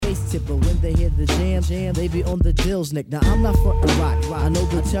space tip, but when they hear the jam, they be on the dills, Nick. Now I'm not frontin' rock, I know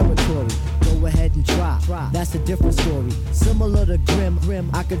the territory. Go ahead and try. That's a different story. Similar to Grim,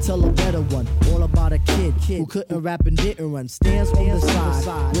 I could tell a better one. All about a kid who couldn't rap and didn't run. Stands on the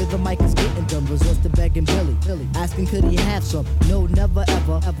side where the mic is getting done. Resorts to begging Billy, asking could he have some. No, never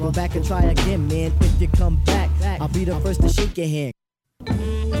ever. Go back and try again, man. If you come back, I'll be the first to shake your hand.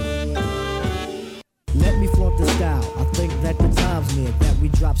 Let me flaunt the style. I think that the time's near that we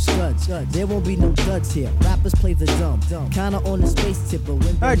drop scuds. There won't be no duds here. Rappers play the dumb. Kinda on the space tip, but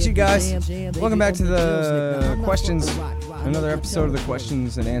when all right, you guys. Welcome back to the questions. Another episode of the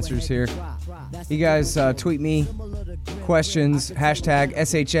questions and answers here. You guys tweet me questions, hashtag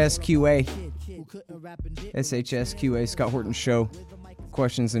SHSQA. SHSQA, Scott Horton Show.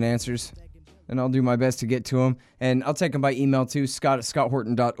 Questions and answers. And I'll do my best to get to them. And I'll take them by email too,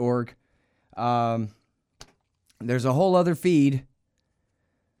 scott@scotthorton.org. There's a whole other feed,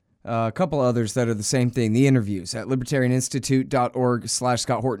 a couple others that are the same thing, the interviews at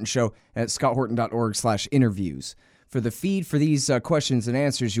libertarianinstitute.org/Scott Horton Show, at scotthorton.org/interviews. For the feed for these questions and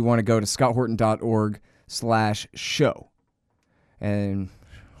answers, you want to go to scotthorton.org/show. And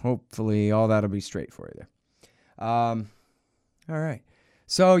hopefully all that'll be straight for you there. All right.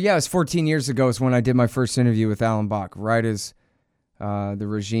 So, yeah, it was 14 years ago is when I did my first interview with Alan Bach, right as the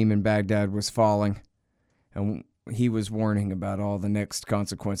regime in Baghdad was falling. And he was warning about all the next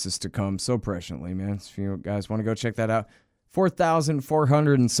consequences to come so presciently, man. If you guys want to go check that out,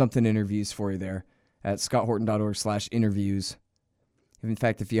 4,400 and something interviews for you there at scotthorton.org/interviews. In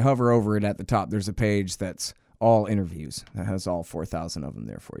fact, if you hover over it at the top, there's a page that's all interviews. That has all 4,000 of them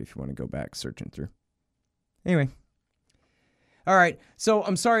there for you if you want to go back searching through. Anyway. All right. So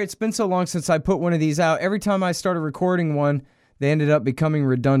I'm sorry it's been so long since I put one of these out. Every time I started recording one, they ended up becoming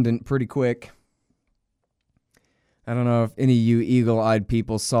redundant pretty quick. I don't know if any of you eagle-eyed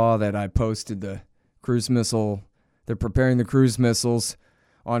people saw that I posted the cruise missile. They're preparing the cruise missiles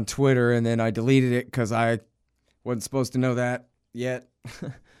on Twitter, and then I deleted it because I wasn't supposed to know that yet.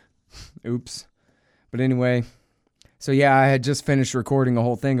 Oops. But anyway, so yeah, I had just finished recording a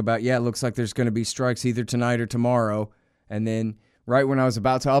whole thing about, it looks like there's going to be strikes either tonight or tomorrow. And then right when I was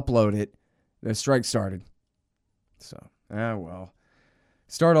about to upload it, the strike started. So, well.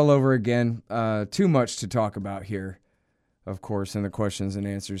 Start all over again. Too much to talk about here, of course, in the questions and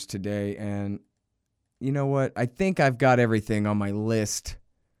answers today. And you know what? I think I've got everything on my list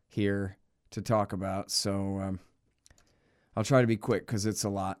here to talk about. So I'll try to be quick because it's a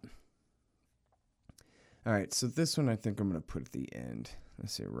lot. All right, so this one I think I'm going to put at the end.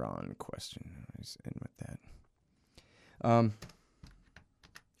 Let's see, Ron question. Let's end with that. All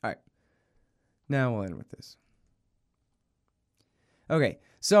right. Now we'll end with this. Okay,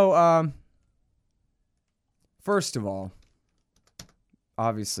 so first of all,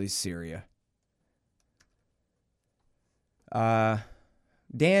 obviously Syria.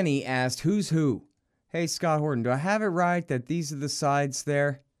 Danny asked, who's who? Hey, Scott Horton, do I have it right that these are the sides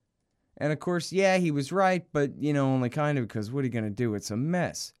there? And of course, yeah, he was right, but, only kind of because what are you going to do? It's a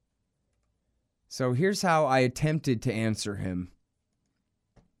mess. So here's how I attempted to answer him.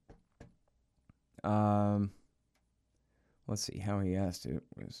 Let's see how he asked it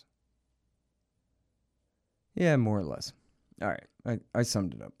was. Yeah, more or less. All right, I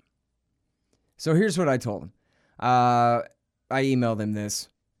summed it up. So here's what I told him. I emailed him this,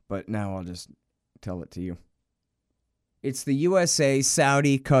 but now I'll just tell it to you. It's the USA,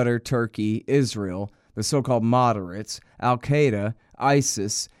 Saudi, Qatar, Turkey, Israel, the so-called moderates, Al-Qaeda,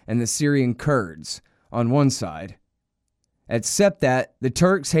 ISIS, and the Syrian Kurds on one side. Except that the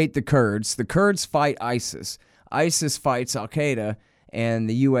Turks hate the Kurds fight ISIS, ISIS fights Al-Qaeda, and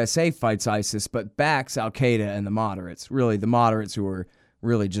the USA fights ISIS, but backs Al-Qaeda and the moderates. Really, the moderates who are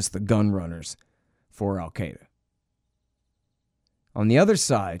really just the gun runners for Al-Qaeda. On the other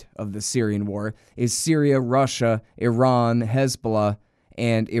side of the Syrian war is Syria, Russia, Iran, Hezbollah,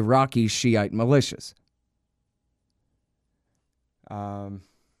 and Iraqi Shiite militias.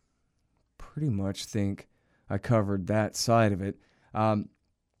 Pretty much think I covered that side of it.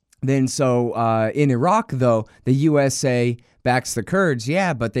 In Iraq, though, the USA backs the Kurds,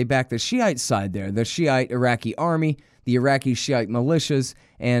 yeah, but they back the Shiite side there, the Shiite Iraqi army, the Iraqi Shiite militias,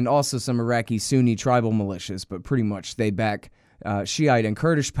 and also some Iraqi Sunni tribal militias, but pretty much they back Shiite and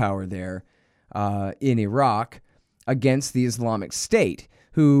Kurdish power there in Iraq against the Islamic State,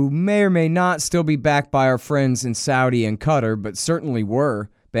 who may or may not still be backed by our friends in Saudi and Qatar, but certainly were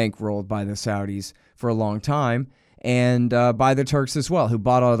bankrolled by the Saudis for a long time, and by the Turks as well, who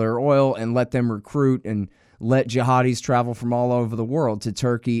bought all their oil and let them recruit and let jihadis travel from all over the world to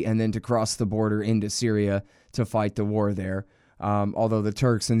Turkey and then to cross the border into Syria to fight the war there. although the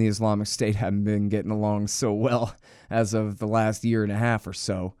Turks and the Islamic State haven't been getting along so well as of the last year and a half or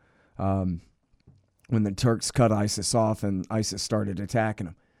so, when the Turks cut ISIS off and ISIS started attacking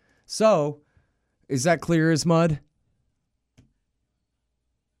them. So, is that clear as mud?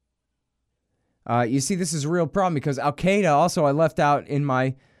 You see, this is a real problem because Al-Qaeda, also I left out in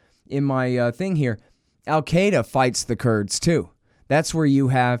my thing here, Al-Qaeda fights the Kurds too. That's where you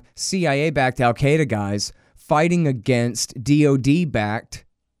have CIA-backed Al-Qaeda guys fighting against DOD-backed,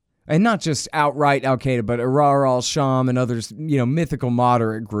 and not just outright Al-Qaeda, but Ahrar al-Sham and others, mythical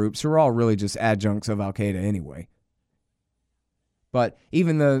moderate groups who are all really just adjuncts of Al-Qaeda anyway. But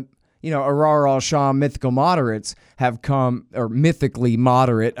even the, Ahrar al-Sham mythical moderates have come, or mythically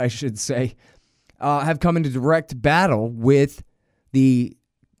moderate, I should say, have come into direct battle with the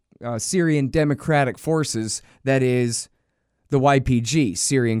Syrian Democratic Forces, that is the YPG,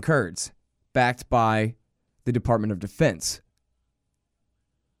 Syrian Kurds, backed by the Department of Defense,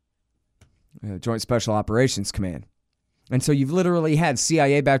 Joint Special Operations Command. And so you've literally had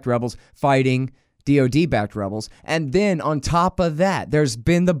CIA-backed rebels fighting DOD-backed rebels, and then on top of that, there's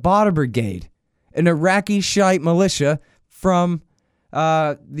been the Badr Brigade, an Iraqi Shiite militia from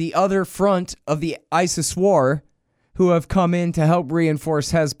the other front of the ISIS war, who have come in to help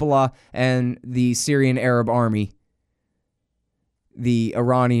reinforce Hezbollah and the Syrian Arab Army, the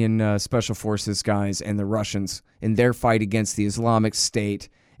Iranian Special Forces guys, and the Russians in their fight against the Islamic State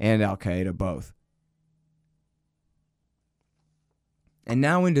and Al-Qaeda both. And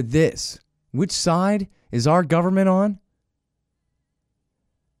now into this. Which side is our government on?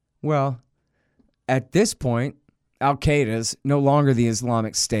 Well, at this point, Al-Qaeda's no longer the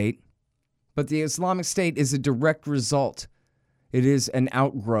Islamic State, but the Islamic State is a direct result. It is an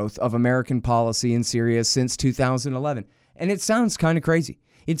outgrowth of American policy in Syria since 2011. And it sounds kind of crazy.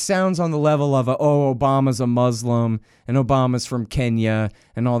 It sounds on the level of, Obama's a Muslim and Obama's from Kenya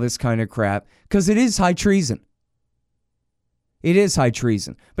and all this kind of crap, because it is high treason. It is high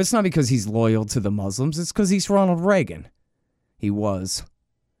treason. But it's not because he's loyal to the Muslims. It's because he's Ronald Reagan. He was.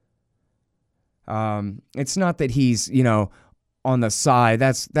 It's not that he's, on the side.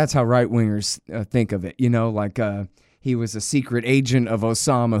 That's how right-wingers think of it. He was a secret agent of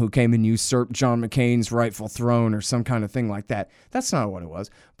Osama who came and usurped John McCain's rightful throne or some kind of thing like that. That's not what it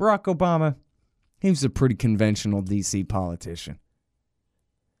was. Barack Obama, he was a pretty conventional D.C. politician.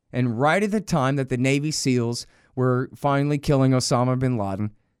 And right at the time that the Navy SEALs were finally killing Osama bin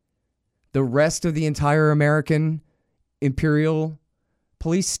Laden, the rest of the entire American imperial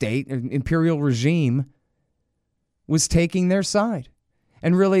police state, imperial regime, was taking their side.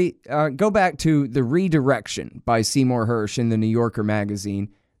 And really, go back to The Redirection by Seymour Hersh in the New Yorker magazine.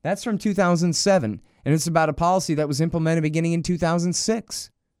 That's from 2007, and it's about a policy that was implemented beginning in 2006.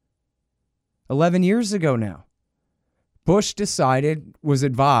 11 years ago now. Bush was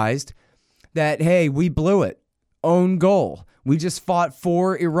advised that, hey, we blew it. Own goal. We just fought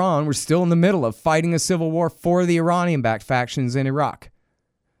for Iran. We're still in the middle of fighting a civil war for the Iranian-backed factions in Iraq.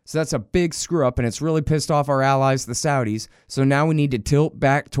 So that's a big screw up, and it's really pissed off our allies, the Saudis. So now we need to tilt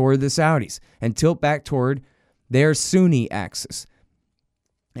back toward the Saudis and tilt back toward their Sunni axis.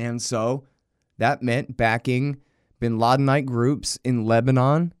 And so that meant backing bin Ladenite groups in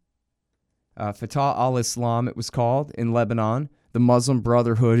Lebanon, Fatah al-Islam it was called, in Lebanon, the Muslim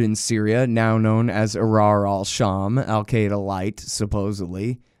Brotherhood in Syria, now known as Ahrar al-Sham, Al-Qaeda light,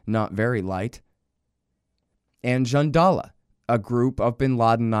 supposedly, not very light, and Jandala, a group of bin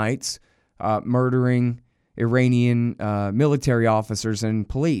Ladenites murdering Iranian military officers and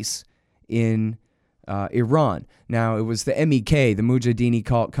police in Iran. Now, it was the MEK, the Mujahideen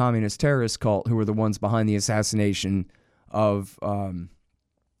cult, communist terrorist cult, who were the ones behind the assassination of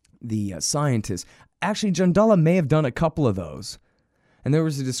the scientists. Actually, Jandala may have done a couple of those. And there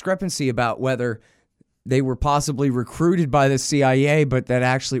was a discrepancy about whether they were possibly recruited by the CIA, but that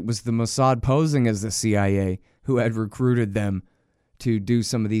actually it was the Mossad posing as the CIA who had recruited them to do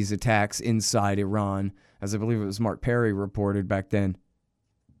some of these attacks inside Iran, as I believe it was Mark Perry reported back then.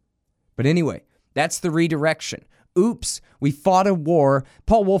 But anyway, that's the redirection. Oops, we fought a war.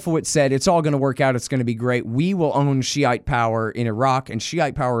 Paul Wolfowitz said it's all going to work out. It's going to be great. We will own Shiite power in Iraq, and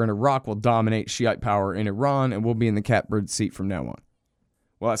Shiite power in Iraq will dominate Shiite power in Iran, and we'll be in the catbird seat from now on.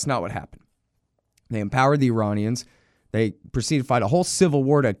 Well, that's not what happened. They empowered the Iranians. They proceeded to fight a whole civil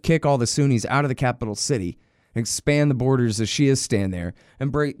war to kick all the Sunnis out of the capital city, expand the borders as Shias stand there,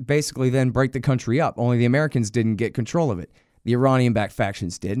 and basically then break the country up. Only the Americans didn't get control of it. The Iranian-backed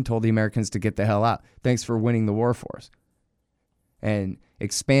factions did and told the Americans to get the hell out. Thanks for winning the war for us. And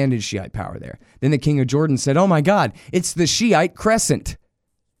expanded Shiite power there. Then the king of Jordan said, oh my God, it's the Shiite crescent.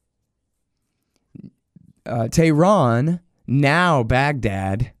 Tehran now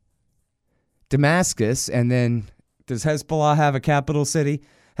Baghdad, Damascus, and then does Hezbollah have a capital city?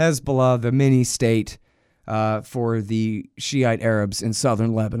 Hezbollah, the mini state for the Shiite Arabs in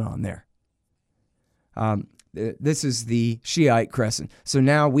southern Lebanon there. This is the Shiite crescent. So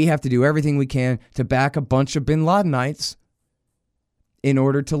now we have to do everything we can to back a bunch of bin Ladenites in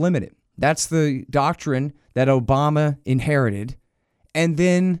order to limit it. That's the doctrine that Obama inherited and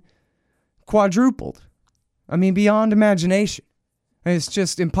then quadrupled. I mean, beyond imagination. It's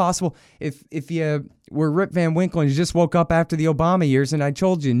just impossible. If you were Rip Van Winkle and you just woke up after the Obama years and I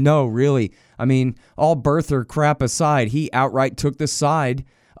told you, no, really. I mean, all birther crap aside, he outright took the side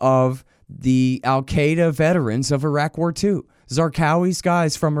of the Al-Qaeda veterans of Iraq War II. Zarqawi's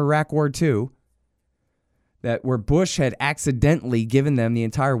guys from Iraq War II, that where Bush had accidentally given them the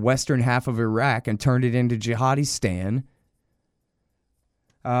entire western half of Iraq and turned it into Jihadistan.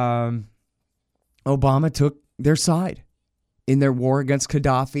 Obama took their side in their war against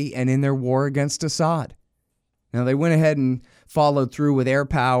Gaddafi and in their war against Assad. Now, they went ahead and followed through with air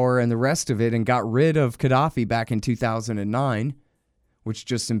power and the rest of it and got rid of Gaddafi back in 2009, which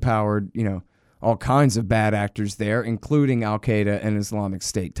just empowered, all kinds of bad actors there, including Al-Qaeda and Islamic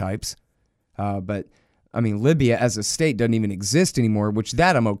State types. But, I mean, Libya as a state doesn't even exist anymore, which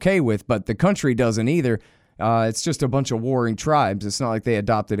that I'm okay with, but the country doesn't either. It's just a bunch of warring tribes. It's not like they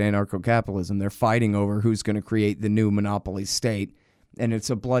adopted anarcho-capitalism. They're fighting over who's going to create the new monopoly state, and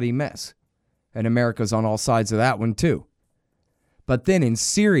it's a bloody mess. And America's on all sides of that one, too. But then in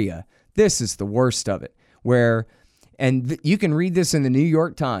Syria, this is the worst of it, where, and you can read this in the New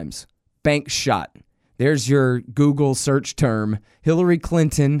York Times, bank shot. There's your Google search term, Hillary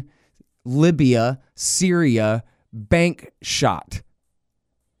Clinton, Libya, Syria, bank shot.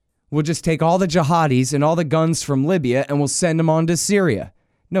 We'll just take all the jihadis and all the guns from Libya and we'll send them on to Syria.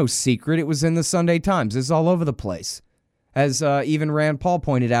 No secret. It was in the Sunday Times. It's all over the place. As even Rand Paul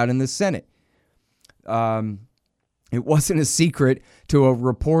pointed out in the Senate. It wasn't a secret to a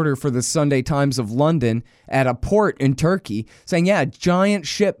reporter for the Sunday Times of London at a port in Turkey saying, yeah, a giant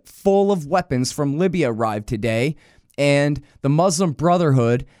ship full of weapons from Libya arrived today. And the Muslim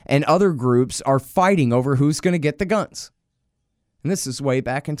Brotherhood and other groups are fighting over who's going to get the guns. And this is way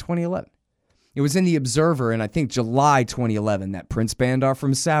back in 2011. It was in the Observer in, I think, July 2011 that Prince Bandar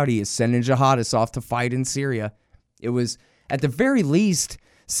from Saudi is sending jihadists off to fight in Syria. It was, at the very least,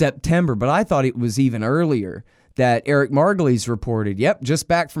 September, but I thought it was even earlier that Eric Margolyes reported, yep, just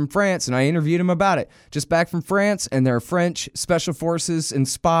back from France, and I interviewed him about it. Just back from France, and there are French special forces and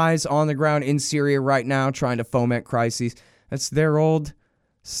spies on the ground in Syria right now trying to foment crises. That's their old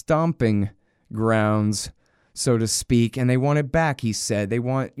stomping grounds, so to speak, and they want it back, he said. They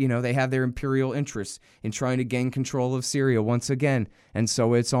want, they have their imperial interests in trying to gain control of Syria once again, and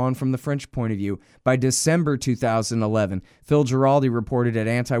so it's on from the French point of view. By December 2011, Phil Giraldi reported at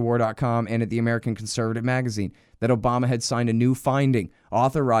antiwar.com and at the American Conservative magazine that Obama had signed a new finding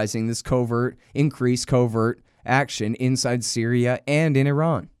authorizing this increased covert action inside Syria and in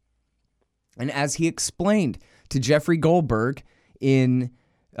Iran. And as he explained to Jeffrey Goldberg in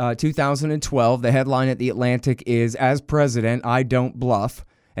 2012, the headline at The Atlantic is, "As President, I Don't Bluff,"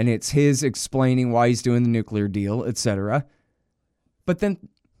 and it's his explaining why he's doing the nuclear deal, etc. But then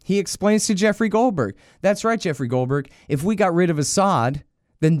he explains to Jeffrey Goldberg, that's right, Jeffrey Goldberg, if we got rid of Assad,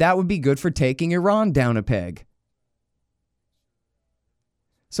 then that would be good for taking Iran down a peg.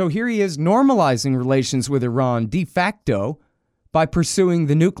 So here he is normalizing relations with Iran de facto by pursuing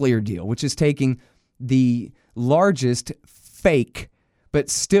the nuclear deal, which is taking the largest fake but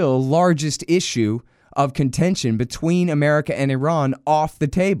still largest issue of contention between America and Iran off the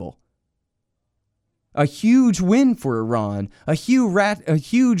table. A huge win for Iran, a huge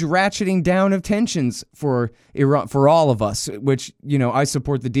ratcheting down of tensions for Iran, for all of us, which, I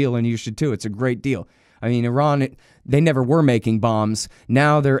support the deal and you should too. It's a great deal. I mean, Iran, they never were making bombs.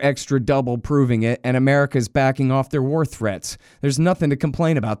 Now they're extra double proving it, and America's backing off their war threats. There's nothing to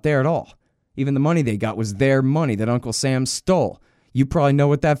complain about there at all. Even the money they got was their money that Uncle Sam stole. You probably know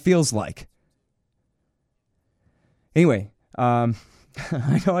what that feels like. Anyway, I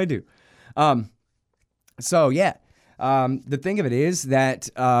know I do. So, yeah, the thing of it is that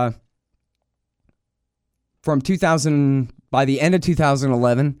by the end of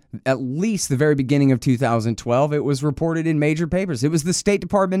 2011, at least the very beginning of 2012, it was reported in major papers. It was the State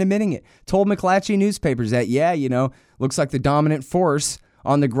Department admitting it. Told McClatchy newspapers that, looks like the dominant force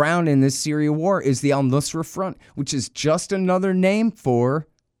on the ground in this Syria war is the al-Nusra Front, which is just another name for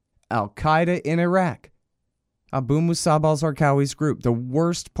Al-Qaeda in Iraq. Abu Musab al-Zarqawi's group, the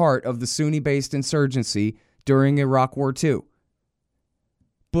worst part of the Sunni-based insurgency during Iraq War II.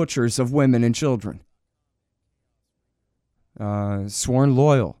 Butchers of women and children. sworn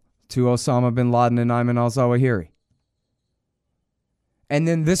loyal to Osama bin Laden and Ayman al-Zawahiri. And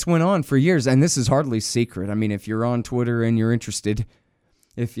then this went on for years, and this is hardly secret. I mean, if you're on Twitter and you're interested,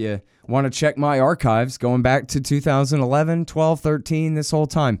 if you want to check my archives going back to 2011, 12, 13, this whole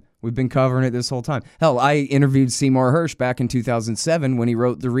time, we've been covering it this whole time. Hell, I interviewed Seymour Hersh back in 2007 when he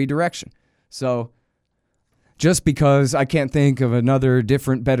wrote The Redirection. So just because I can't think of another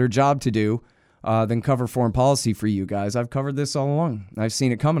different, better job to do than cover foreign policy for you guys, I've covered this all along. I've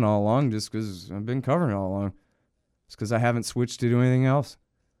seen it coming all along just because I've been covering it all along. It's because I haven't switched to do anything else.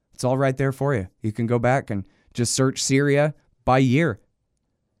 It's all right there for you. You can go back and just search Syria by year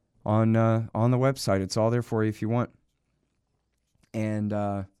on the website. It's all there for you if you want. And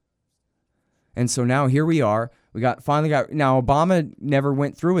so now here we are. Now Obama never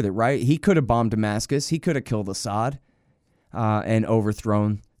went through with it, right? He could have bombed Damascus. He could have killed Assad and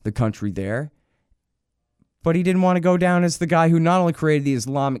overthrown the country there. But he didn't want to go down as the guy who not only created the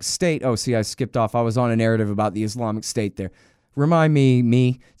Islamic State. Oh, see, I skipped off. I was on a narrative about the Islamic State there. Remind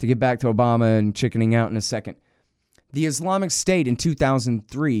me to get back to Obama and chickening out in a second. The Islamic State in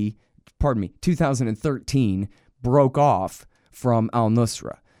 2013 broke off from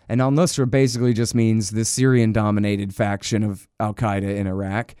al-Nusra. And al-Nusra basically just means the Syrian-dominated faction of al-Qaeda in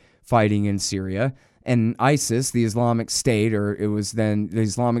Iraq fighting in Syria. And ISIS, the Islamic State, or it was then the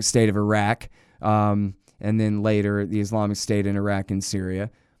Islamic State of Iraq, and then later the Islamic State in Iraq and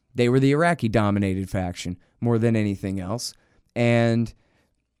Syria. They were the Iraqi-dominated faction more than anything else. And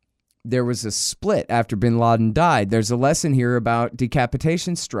there was a split after bin Laden died. There's a lesson here about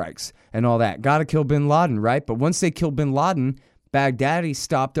decapitation strikes and all that. Got to kill bin Laden, right? But once they killed bin Laden, Baghdadi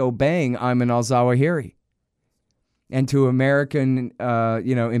stopped obeying Ayman al-Zawahiri. And to American,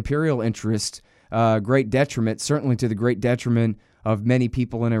 imperial interest, great detriment, certainly to the great detriment of many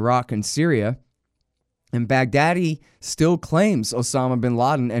people in Iraq and Syria. And Baghdadi still claims Osama bin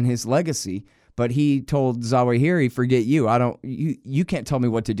Laden and his legacy, but he told Zawahiri, forget you. You can't tell me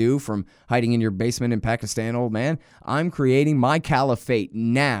what to do from hiding in your basement in Pakistan, old man. I'm creating my caliphate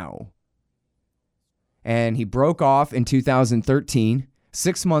now. And he broke off in 2013.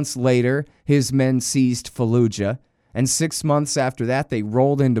 6 months later, his men seized Fallujah. And 6 months after that, they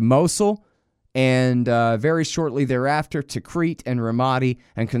rolled into Mosul. And very shortly thereafter, Tikrit and Ramadi,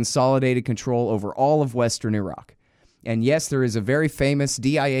 and consolidated control over all of western Iraq. And yes, there is a very famous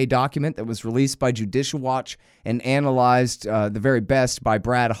DIA document that was released by Judicial Watch and analyzed the very best by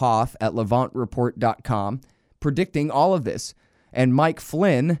Brad Hoff at LevantReport.com, predicting all of this. And Mike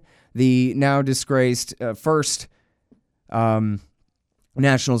Flynn, the now disgraced first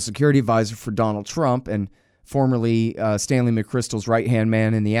national security advisor for Donald Trump and formerly Stanley McChrystal's right-hand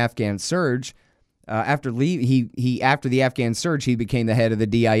man in the Afghan surge, after the Afghan surge, he became the head of the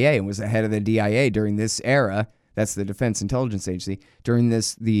DIA and was the head of the DIA during this era. That's the Defense Intelligence Agency. During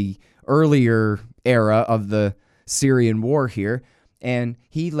the earlier era of the Syrian war here. And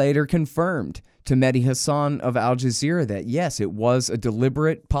he later confirmed to Mehdi Hassan of Al Jazeera that, yes, it was a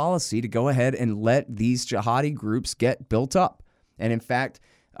deliberate policy to go ahead and let these jihadi groups get built up. And in fact,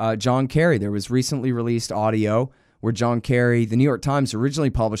 John Kerry, there was recently released audio where John Kerry, the New York Times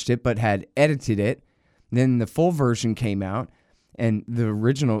originally published it but had edited it. Then the full version came out. And the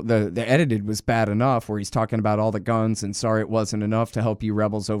original, the edited was bad enough where he's talking about all the guns and sorry it wasn't enough to help you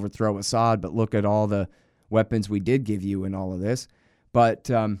rebels overthrow Assad, but look at all the weapons we did give you and all of this. But,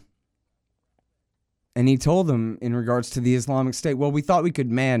 and he told them in regards to the Islamic State, well, we thought we could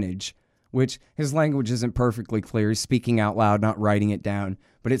manage, which his language isn't perfectly clear. He's speaking out loud, not writing it down.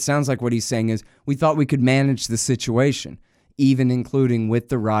 But it sounds like what he's saying is we thought we could manage the situation, even including with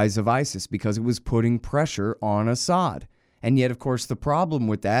the rise of ISIS, because it was putting pressure on Assad. And yet, of course, the problem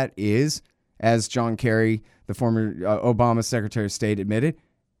with that is, as John Kerry, the former Obama Secretary of State, admitted,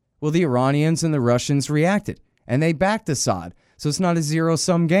 well, the Iranians and the Russians reacted, and they backed Assad. So it's not a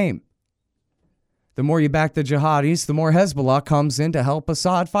zero-sum game. The more you back the jihadis, the more Hezbollah comes in to help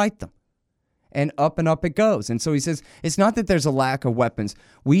Assad fight them. And up it goes. And so he says, it's not that there's a lack of weapons.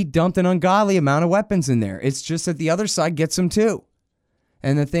 We dumped an ungodly amount of weapons in there. It's just that the other side gets them too.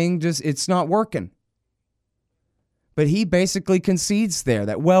 And the thing it's not working. But he basically concedes there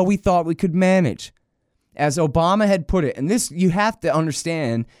that, well, we thought we could manage. As Obama had put it, and this you have to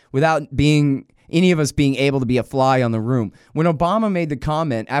understand without any of us being able to be a fly on the room. When Obama made the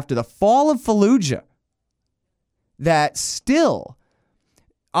comment after the fall of Fallujah that still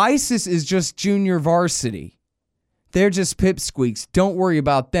ISIS is just junior varsity. They're just pipsqueaks. Don't worry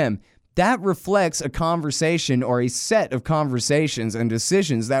about them. That reflects a conversation or a set of conversations and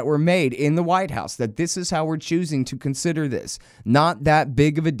decisions that were made in the White House, that this is how we're choosing to consider this. Not that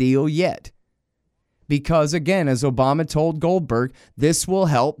big of a deal yet. because, again, as Obama told Goldberg, this will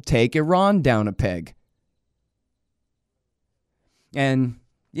help take Iran down a peg. And,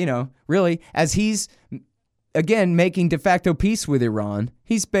 really, as he's, again, making de facto peace with Iran,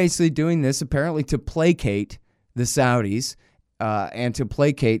 he's basically doing this apparently to placate the Saudis and to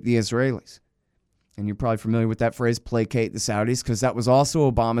placate the Israelis. And you're probably familiar with that phrase, placate the Saudis, because that was also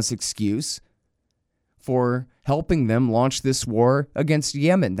Obama's excuse for helping them launch this war against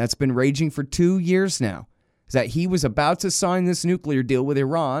Yemen that's been raging for 2 years now. Is that he was about to sign this nuclear deal with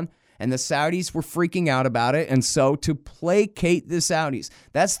Iran, and the Saudis were freaking out about it, and so to placate the Saudis.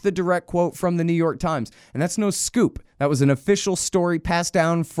 That's the direct quote from the New York Times, and that's no scoop. That was an official story passed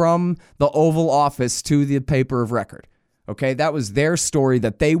down from the Oval Office to the paper of record. Okay, that was their story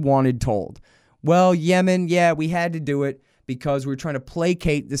that they wanted told. Well, Yemen, yeah, we had to do it because we were trying to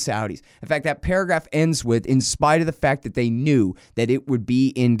placate the Saudis. In fact, that paragraph ends with, in spite of the fact that they knew that it would be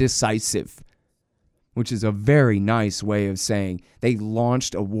indecisive, which is a very nice way of saying they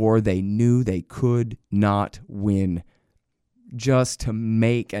launched a war they knew they could not win just to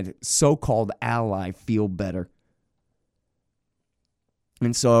make a so-called ally feel better.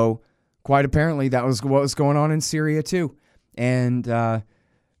 And so, quite apparently, that was what was going on in Syria too. And,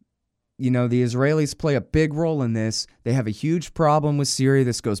 the Israelis play a big role in this. They have a huge problem with Syria.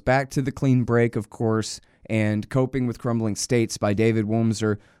 This goes back to the clean break, of course, and Coping with Crumbling States by David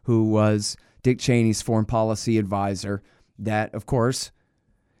Womser, who was Dick Cheney's foreign policy advisor. That, of course,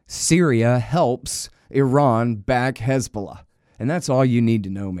 Syria helps Iran back Hezbollah. And that's all you need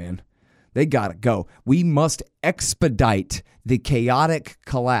to know, man. They gotta go. We must expedite the chaotic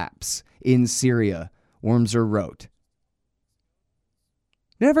collapse in Syria, Womser wrote.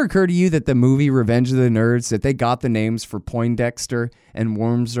 Never occurred to you that the movie Revenge of the Nerds, that they got the names for Poindexter and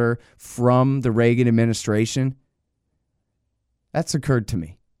Womser from the Reagan administration? That's occurred to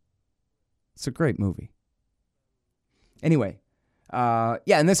me. It's a great movie. Anyway,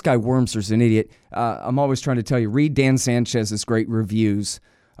 and this guy Womser's an idiot. I'm always trying to tell you, read Dan Sanchez's great reviews,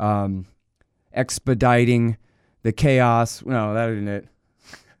 expediting the chaos. No, that isn't it.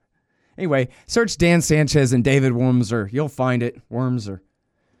 Anyway, search Dan Sanchez and David Womser. You'll find it. Womser.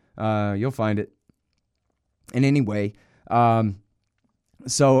 You'll find it. And anyway,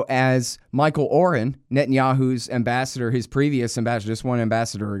 so as Michael Oren, Netanyahu's ambassador, his previous ambassador, just one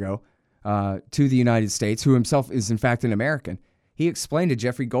ambassador ago, to the United States, who himself is in fact an American, he explained to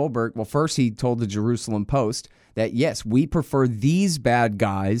Jeffrey Goldberg, well, first he told the Jerusalem Post that, yes, we prefer these bad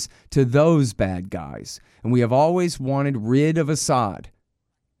guys to those bad guys. And we have always wanted rid of Assad.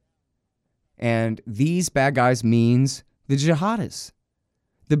 And these bad guys means the jihadists,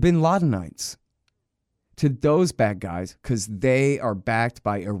 the bin Ladenites, to those bad guys, because they are backed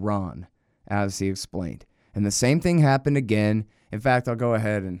by Iran, as he explained. And the same thing happened again. In fact, I'll go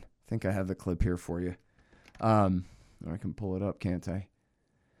ahead and I think I have the clip here for you. I can pull it up, can't I?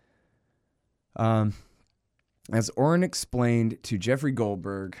 As Oren explained to Jeffrey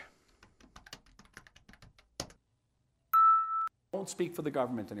Goldberg. I won't speak for the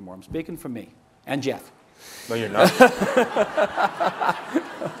government anymore. I'm speaking for me and Jeff. No, you're not.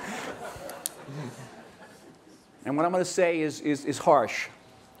 And what I'm going to say is harsh,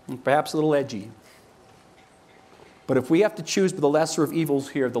 and perhaps a little edgy. But if we have to choose the lesser of evils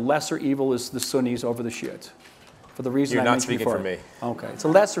here, the lesser evil is the Sunnis over the Shiites. For the reason You're I not mentioned speaking before. for me. Okay, it's a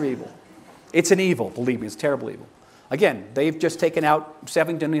lesser evil. It's an evil, believe me, it's a terrible evil. Again, they've just taken out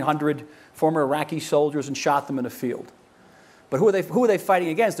 1,700 former Iraqi soldiers and shot them in a field. But who are they fighting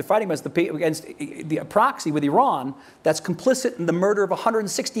against? They're fighting against the proxy with Iran that's complicit in the murder of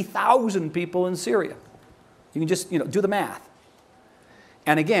 160,000 people in Syria. You can just do the math.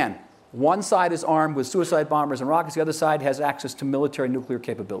 And again, one side is armed with suicide bombers and rockets. The other side has access to military nuclear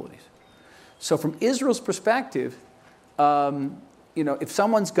capabilities. So from Israel's perspective, if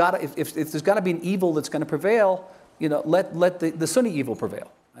someone's got, if there's got to be an evil that's going to prevail, let the Sunni evil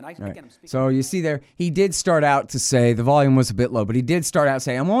prevail. And again, so you see there, he did start out to say, the volume was a bit low, but he did start out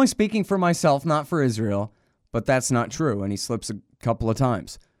saying, I'm only speaking for myself, not for Israel. But that's not true, and he slips a couple of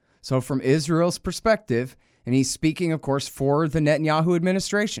times. So from Israel's perspective, and he's speaking, of course, for the Netanyahu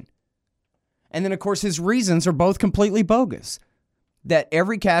administration. And then, of course, his reasons are both completely bogus. That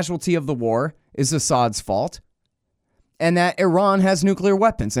every casualty of the war is Assad's fault, and that Iran has nuclear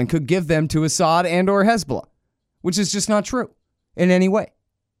weapons and could give them to Assad and or Hezbollah, which is just not true in any way.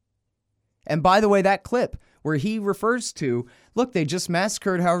 And by the way, that clip where he refers to, look, they just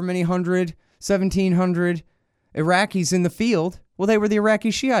massacred however many 1,700 Iraqis in the field. Well, they were the Iraqi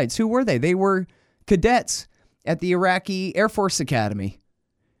Shiites. Who were they? They were cadets at the Iraqi Air Force Academy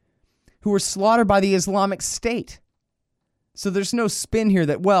who were slaughtered by the Islamic State. So there's no spin here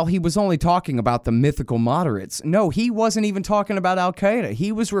that, well, he was only talking about the mythical moderates. No, he wasn't even talking about Al-Qaeda.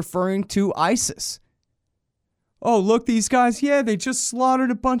 He was referring to ISIS. Oh, look, these guys, yeah, they just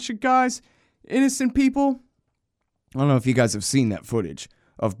slaughtered a bunch of guys, innocent people. I don't know if you guys have seen that footage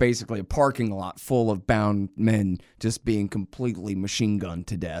of basically a parking lot full of bound men just being completely machine gunned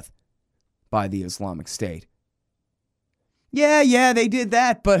to death by the Islamic State. Yeah, they did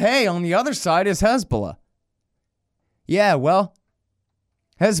that, but hey, on the other side is Hezbollah. Yeah, well,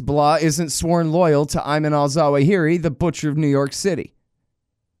 Hezbollah isn't sworn loyal to Ayman al-Zawahiri, the butcher of New York City.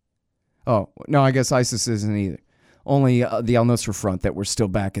 Oh, no, I guess ISIS isn't either. Only the al-Nusra Front that we're still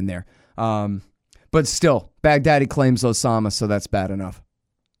back in there. But still, Baghdadi claims Osama, so that's bad enough.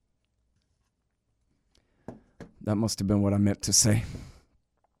 That must have been what I meant to say.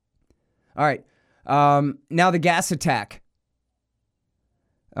 All right. Now the gas attack.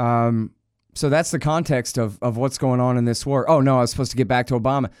 So that's the context of what's going on in this war. Oh, no, I was supposed to get back to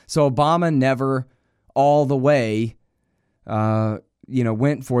Obama. So Obama never all the way,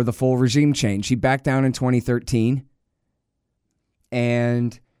 went for the full regime change. He backed down in 2013,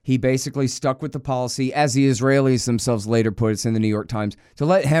 and he basically stuck with the policy, as the Israelis themselves later put it in the New York Times, to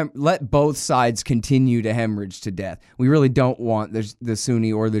let both sides continue to hemorrhage to death. We really don't want the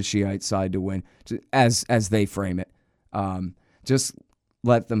Sunni or the Shiite side to win, as they frame it. Just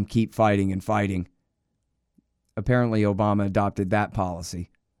let them keep fighting and fighting. Apparently, Obama adopted that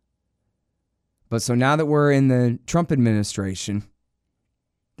policy. But so now that we're in the Trump administration,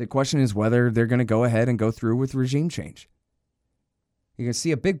 the question is whether they're going to go ahead and go through with regime change. You can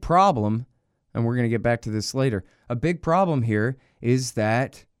see a big problem, and we're going to get back to this later. A big problem here is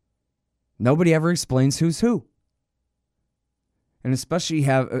that nobody ever explains who's who. And especially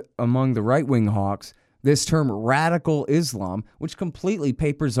among the right-wing hawks, this term radical Islam, which completely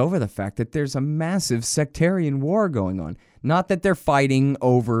papers over the fact that there's a massive sectarian war going on. Not that they're fighting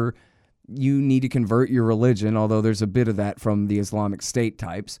over you need to convert your religion, although there's a bit of that from the Islamic State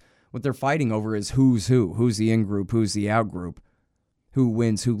types. What they're fighting over is who's who. Who's the in-group, who's the out-group. Who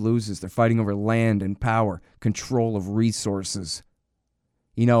wins, who loses. They're fighting over land and power, control of resources.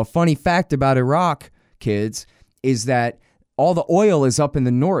 You know, a funny fact about Iraq, kids, is that all the oil is up in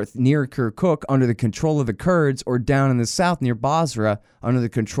the north near Kirkuk under the control of the Kurds, or down in the south near Basra under the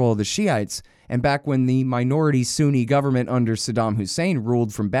control of the Shiites. And back when the minority Sunni government under Saddam Hussein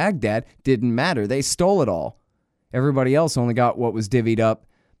ruled from Baghdad, didn't matter. They stole it all. Everybody else only got what was divvied up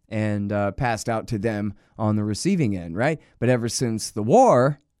and passed out to them on the receiving end, right? But ever since the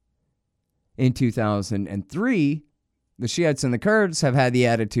war in 2003, the Shiites and the Kurds have had the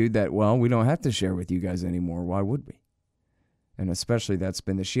attitude that, well, we don't have to share with you guys anymore. Why would we? And especially that's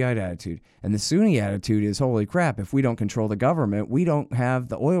been the Shiite attitude. And the Sunni attitude is, holy crap, if we don't control the government, we don't have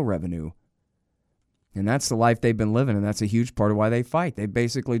the oil revenue. And that's the life they've been living, and that's a huge part of why they fight. They've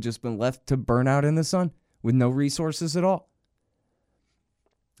basically just been left to burn out in the sun with no resources at all.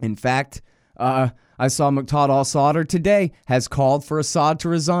 In fact, I saw Muqtada al-Sadr today has called for Assad to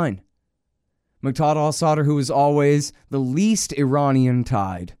resign. Muqtada al-Sadr, who is always the least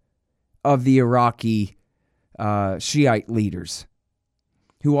Iranian-tied of the Iraqi Shiite leaders,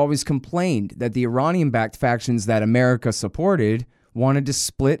 who always complained that the Iranian-backed factions that America supported wanted to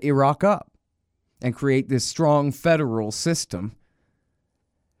split Iraq up and create this strong federal system.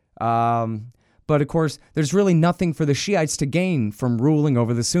 But of course, there's really nothing for the Shiites to gain from ruling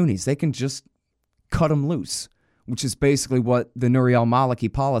over the Sunnis. They can just cut them loose, which is basically what the Nouri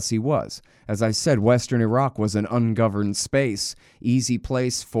al-Maliki policy was. As I said, Western Iraq was an ungoverned space, easy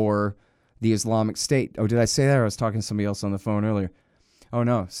place for the Islamic State. Oh, did I say that? Or I was talking to somebody else on the phone earlier. Oh,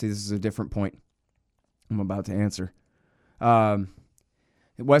 no. See, this is a different point I'm about to answer.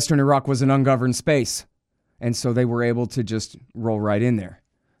 Western Iraq was an ungoverned space, and so they were able to just roll right in there.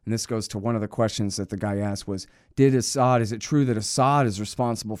 And this goes to one of the questions that the guy asked was, is it true that Assad is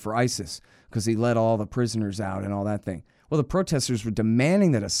responsible for ISIS because he let all the prisoners out and all that thing? Well, the protesters were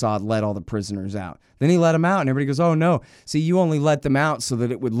demanding that Assad let all the prisoners out. Then he let them out, and everybody goes, oh, no. See, you only let them out so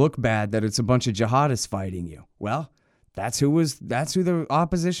that it would look bad that it's a bunch of jihadists fighting you. Well, that's who the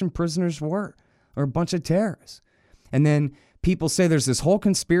opposition prisoners were, or a bunch of terrorists. And then people say there's this whole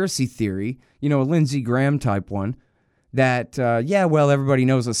conspiracy theory, a Lindsey Graham type one, that, everybody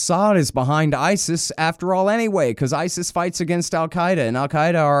knows Assad is behind ISIS after all anyway, because ISIS fights against Al-Qaeda, and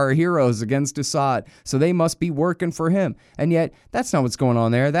Al-Qaeda are our heroes against Assad, so they must be working for him. And yet, that's not what's going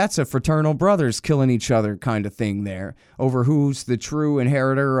on there. That's a fraternal brothers killing each other kind of thing there, over who's the true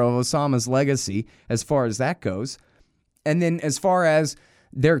inheritor of Osama's legacy, as far as that goes. And then as far as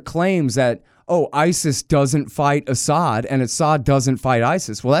their claims that, ISIS doesn't fight Assad, and Assad doesn't fight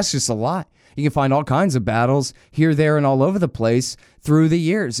ISIS, well, that's just a lie. You can find all kinds of battles here, there, and all over the place through the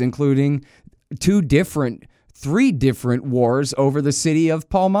years, including 3 different wars over the city of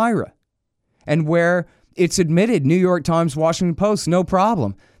Palmyra. And where it's admitted, New York Times, Washington Post, no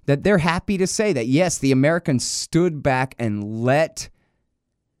problem, that they're happy to say that, yes, the Americans stood back and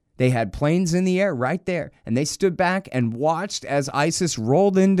they had planes in the air right there, and they stood back and watched as ISIS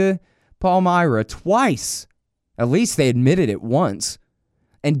rolled into Palmyra twice. At least they admitted it once,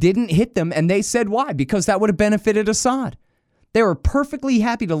 and didn't hit them, and they said why? Because that would have benefited Assad. They were perfectly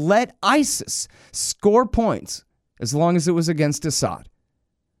happy to let ISIS score points as long as it was against Assad.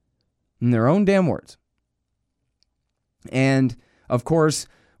 In their own damn words. And, of course,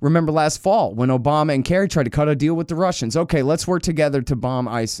 remember last fall when Obama and Kerry tried to cut a deal with the Russians. Okay, let's work together to bomb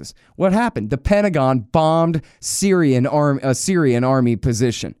ISIS. What happened? The Pentagon bombed Syrian army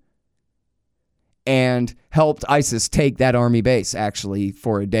position and helped ISIS take that army base, actually,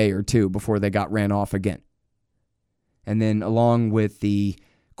 for a day or two before they got ran off again. And then along with the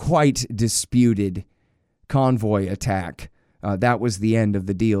quite disputed convoy attack, that was the end of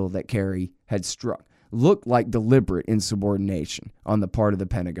the deal that Kerry had struck. Looked like deliberate insubordination on the part of the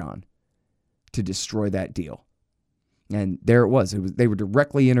Pentagon to destroy that deal. And there it was. They were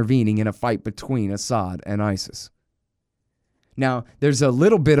directly intervening in a fight between Assad and ISIS. Now, there's a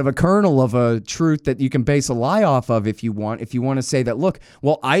little bit of a kernel of a truth that you can base a lie off of if you want to say that, look,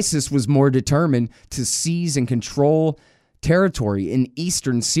 well, ISIS was more determined to seize and control territory in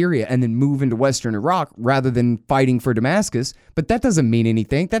eastern Syria and then move into western Iraq rather than fighting for Damascus. But that doesn't mean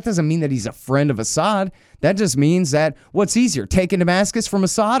anything. That doesn't mean that he's a friend of Assad. That just means that what's easier, taking Damascus from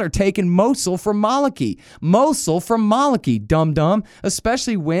Assad or taking Mosul from Maliki? Mosul from Maliki, dum-dum,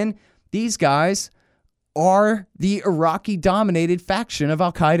 especially when these guys are the Iraqi-dominated faction of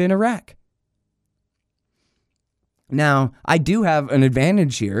Al-Qaeda in Iraq. Now, I do have an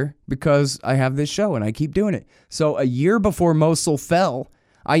advantage here because I have this show and I keep doing it. So a year before Mosul fell,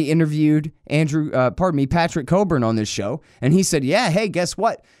 I interviewed Patrick Coburn on this show, and he said, yeah, hey, guess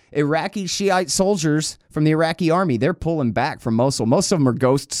what? Iraqi Shiite soldiers from the Iraqi army, they're pulling back from Mosul. Most of them are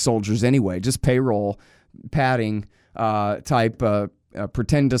ghost soldiers anyway, just payroll padding type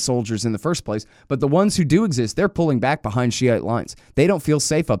pretend soldiers in the first place. But the ones who do exist, they're pulling back behind Shiite lines. They don't feel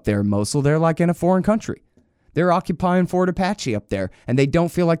safe up there in Mosul. They're like in a foreign country. They're occupying Fort Apache up there, and they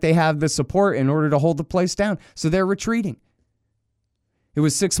don't feel like they have the support in order to hold the place down, so they're retreating. It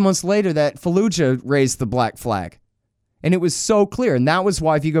was 6 months later that Fallujah raised the black flag, and it was so clear, and that was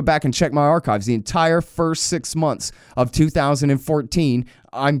why, if you go back and check my archives, the entire first 6 months of 2014,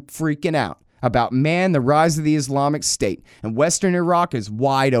 I'm freaking out about, man, the rise of the Islamic State, and Western Iraq is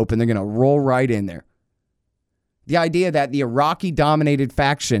wide open. They're going to roll right in there. The idea that the Iraqi-dominated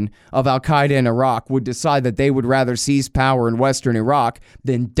faction of Al-Qaeda in Iraq would decide that they would rather seize power in Western Iraq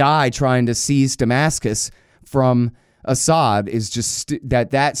than die trying to seize Damascus from Assad is just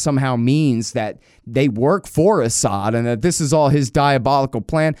that somehow means that they work for Assad and that this is all his diabolical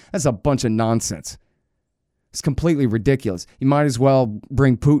plan. That's a bunch of nonsense. It's completely ridiculous. You might as well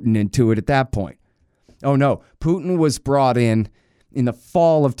bring Putin into it at that point. Oh no, Putin was brought in the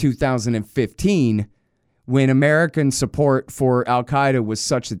fall of 2015 when American support for Al-Qaeda was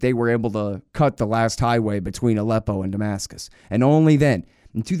such that they were able to cut the last highway between Aleppo and Damascus. And only then,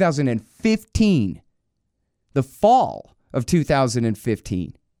 in 2015, the fall of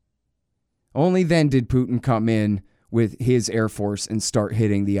 2015, only then did Putin come in with his Air Force and start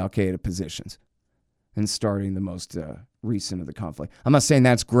hitting the Al-Qaeda positions and starting the most recent of the conflict. I'm not saying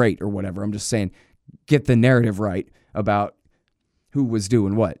that's great or whatever. I'm just saying get the narrative right about who was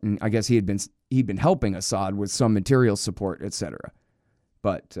doing what. And I guess he'd been helping Assad with some material support, etc.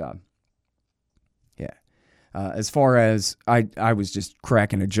 But as far as I was just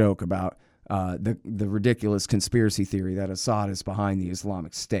cracking a joke about the ridiculous conspiracy theory that Assad is behind the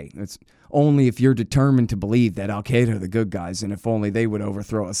Islamic State. It's only if you're determined to believe that Al-Qaeda are the good guys, and if only they would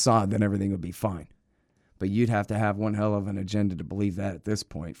overthrow Assad, then everything would be fine. But you'd have to have one hell of an agenda to believe that at this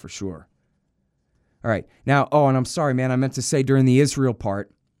point, for sure. All right. Now, and I'm sorry, man, I meant to say during the Israel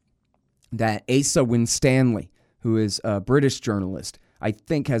part that Asa Winstanley, who is a British journalist, I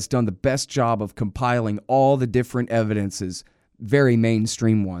think has done the best job of compiling all the different evidences, very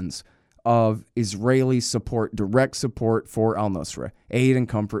mainstream ones, of Israeli support, direct support for al-Nusra, aid and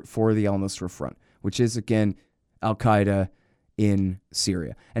comfort for the al-Nusra Front, which is, again, Al-Qaeda in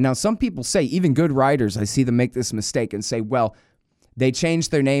Syria. And now some people say, even good writers, I see them make this mistake and say, well, they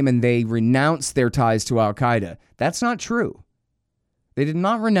changed their name and they renounced their ties to Al-Qaeda. That's not true. They did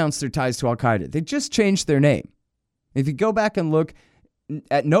not renounce their ties to Al-Qaeda. They just changed their name. If you go back and look,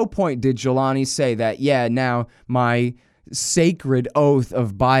 at no point did Jolani say that, yeah, now my sacred oath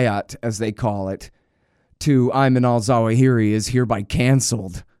of Bayat, as they call it, to Ayman al-Zawahiri is hereby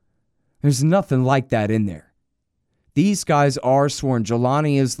canceled. There's nothing like that in there. These guys are sworn.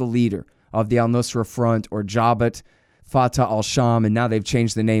 Jilani is the leader of the al-Nusra Front, or Jabhat Fatah al-Sham, and now they've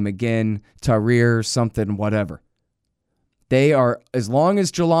changed the name again, Tahrir something, whatever. They are, as long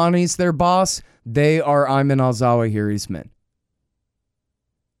as Jilani's their boss, they are Ayman al-Zawahiri's men.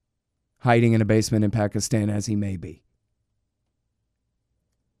 Hiding in a basement in Pakistan as he may be.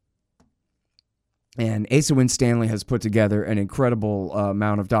 And Asa Winstanley has put together an incredible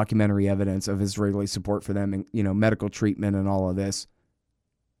amount of documentary evidence of Israeli support for them and, medical treatment and all of this.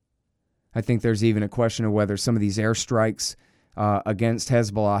 I think there's even a question of whether some of these airstrikes against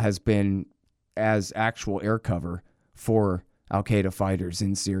Hezbollah has been as actual air cover for al-Qaeda fighters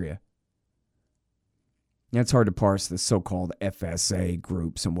in Syria. It's hard to parse the so-called FSA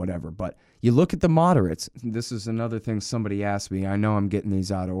groups and whatever, but you look at the moderates. This is another thing somebody asked me. I know I'm getting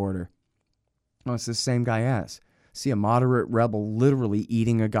these out of order. Oh, it's the same guy asked. See a moderate rebel literally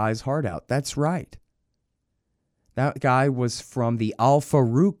eating a guy's heart out. That's right. That guy was from the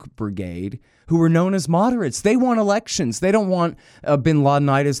Al-Farouk Brigade, who were known as moderates. They want elections. They don't want a bin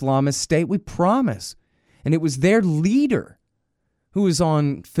Ladenite Islamist state, we promise. And it was their leader who was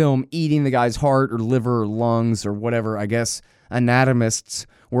on film eating the guy's heart or liver or lungs or whatever. I guess anatomists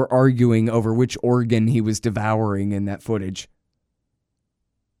were arguing over which organ he was devouring in that footage.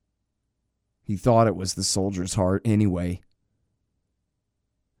 He thought it was the soldier's heart anyway.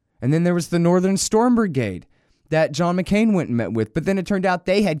 And then there was the Northern Storm Brigade that John McCain went and met with. But then it turned out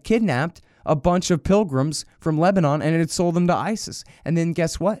they had kidnapped a bunch of pilgrims from Lebanon and had sold them to ISIS. And then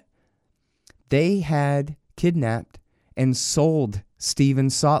guess what? They had kidnapped and sold Steven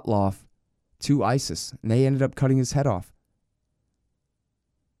Sotloff to ISIS. And they ended up cutting his head off.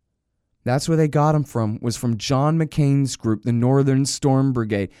 That's where they got him from, was from John McCain's group, the Northern Storm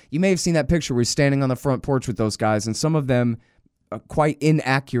Brigade. You may have seen that picture where he's standing on the front porch with those guys, and some of them quite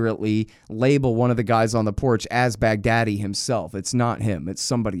inaccurately label one of the guys on the porch as Baghdadi himself. It's not him. It's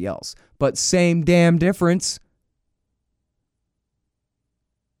somebody else. But same damn difference.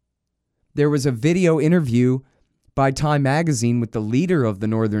 There was a video interview by Time Magazine with the leader of the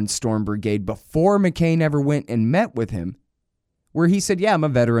Northern Storm Brigade before McCain ever went and met with him, where he said, yeah, I'm a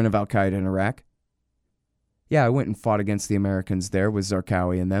veteran of al-Qaeda in Iraq. Yeah, I went and fought against the Americans there with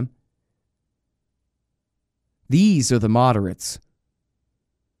Zarqawi and them. These are the moderates.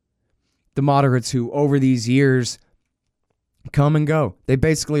 The moderates who, over these years, come and go. They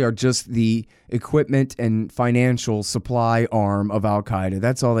basically are just the equipment and financial supply arm of al-Qaeda.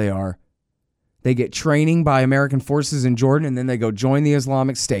 That's all they are. They get training by American forces in Jordan, and then they go join the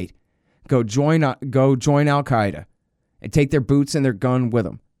Islamic State. Go join al-Qaeda. And take their boots and their gun with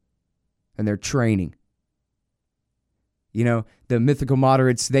them. And their training. The mythical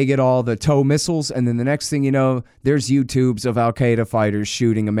moderates, they get all the TOW missiles, and then the next thing you know, there's YouTubes of al-Qaeda fighters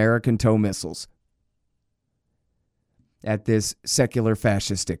shooting American TOW missiles at this secular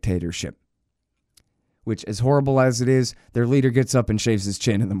fascist dictatorship. Which, as horrible as it is, their leader gets up and shaves his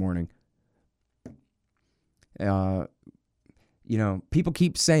chin in the morning. People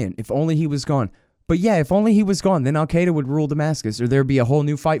keep saying, if only he was gone. But yeah, if only he was gone, then al-Qaeda would rule Damascus, or there'd be a whole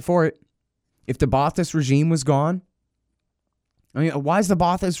new fight for it. If the Ba'athist regime was gone, why is the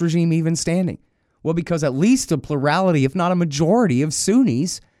Ba'athist regime even standing? Well, because at least a plurality, if not a majority of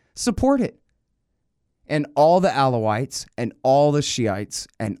Sunnis support it. And all the Alawites and all the Shiites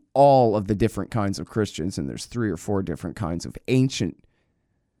and all of the different kinds of Christians, and there's 3 or 4 different kinds of ancient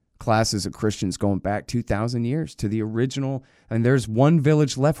classes of Christians going back 2,000 years to the original, and there's one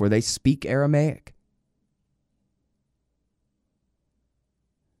village left where they speak Aramaic.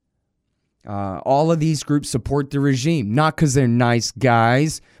 All of these groups support the regime, not because they're nice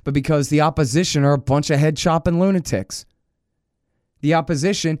guys, but because the opposition are a bunch of head-chopping lunatics. The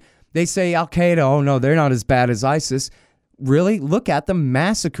opposition, they say al-Qaeda, oh no, they're not as bad as ISIS. Really? Look at them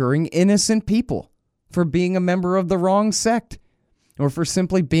massacring innocent people for being a member of the wrong sect or for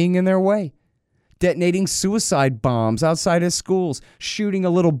simply being in their way. Detonating suicide bombs outside of schools, shooting a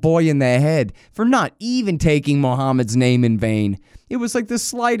little boy in the head for not even taking Muhammad's name in vain. It was like the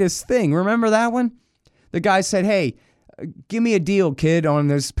slightest thing. Remember that one? The guy said, hey, give me a deal, kid, on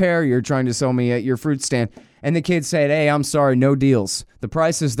this pear you're trying to sell me at your fruit stand. And the kid said, hey, I'm sorry, no deals. The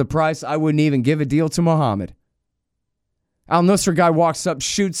price is the price. I wouldn't even give a deal to Muhammad. Al-Nusra guy walks up,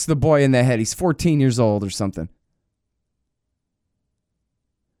 shoots the boy in the head. He's 14 years old or something.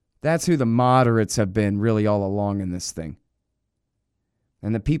 That's who the moderates have been really all along in this thing.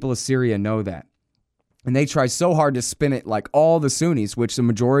 And the people of Syria know that. And they try so hard to spin it like all the Sunnis, which the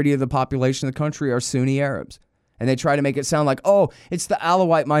majority of the population of the country are Sunni Arabs. And they try to make it sound like, oh, it's the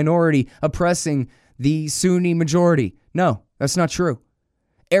Alawite minority oppressing the Sunni majority. No, that's not true.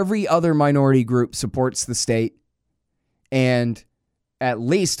 Every other minority group supports the state, and at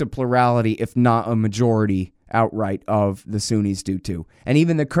least a plurality, if not a majority outright, of the Sunnis do too. And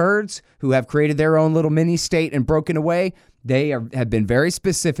even the Kurds, who have created their own little mini state and broken away, have been very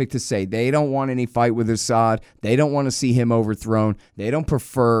specific to say they don't want any fight with Assad. They don't want to see him overthrown. They don't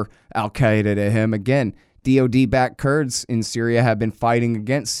prefer al-Qaeda to him. Again, DOD-backed Kurds in Syria have been fighting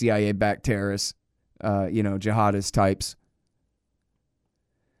against CIA-backed terrorists, jihadist types.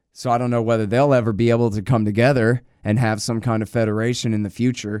 So I don't know whether they'll ever be able to come together and have some kind of federation in the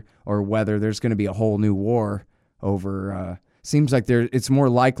future, or whether there's going to be a whole new war over. Seems like it's more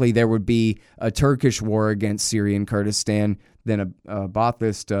likely there would be a Turkish war against Syrian Kurdistan than a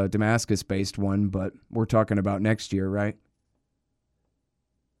Ba'athist Damascus-based one, but we're talking about next year, right?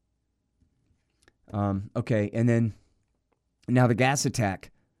 Okay, and then now the gas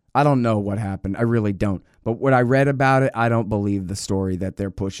attack. I don't know what happened. I really don't. But what I read about it, I don't believe the story that they're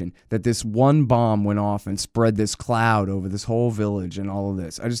pushing, that this one bomb went off and spread this cloud over this whole village and all of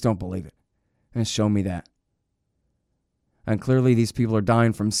this. I just don't believe it. And show me that. And clearly these people are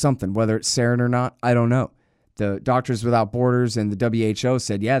dying from something, whether it's sarin or not, I don't know. The Doctors Without Borders and the WHO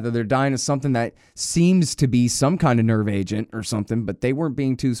said, yeah, that they're dying of something that seems to be some kind of nerve agent or something, but they weren't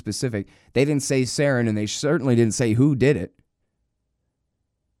being too specific. They didn't say sarin, and they certainly didn't say who did it.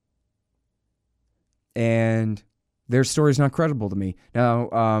 And their story's not credible to me.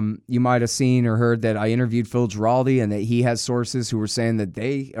 Now, you might have seen or heard that I interviewed Phil Giraldi, and that he has sources who were saying that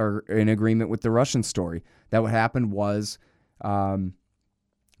they are in agreement with the Russian story. That what happened was, not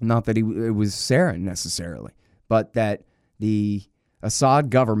that it was sarin necessarily, but that the Assad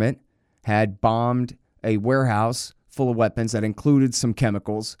government had bombed a warehouse full of weapons that included some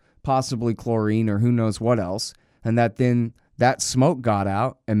chemicals, possibly chlorine or who knows what else, and that then that smoke got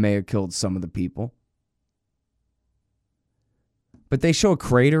out and may have killed some of the people. But they show a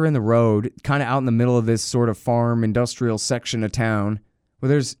crater in the road, kind of out in the middle of this sort of farm industrial section of town, where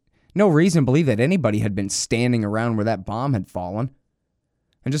there's no reason to believe that anybody had been standing around where that bomb had fallen.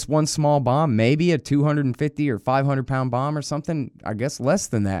 And just one small bomb, maybe a 250 or 500 pound bomb or something, I guess less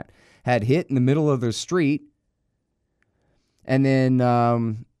than that, had hit in the middle of the street. And then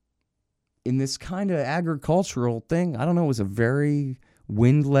in this kind of agricultural thing, I don't know, it was a very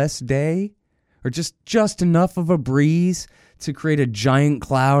windless day, or just enough of a breeze to create a giant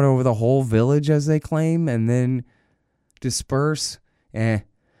cloud over the whole village, as they claim, and then disperse. I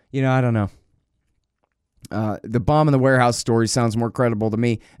don't know. The bomb in the warehouse story sounds more credible to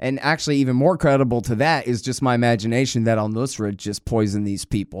me. And actually, even more credible to that is just my imagination that al-Nusra just poisoned these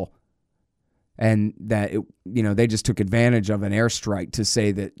people. And that, they just took advantage of an airstrike to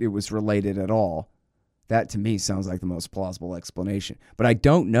say that it was related at all. That, to me, sounds like the most plausible explanation. But I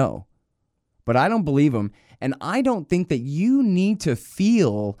don't know. But I don't believe them. And I don't think that you need to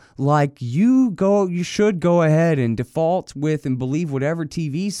feel like you should go ahead and default with and believe whatever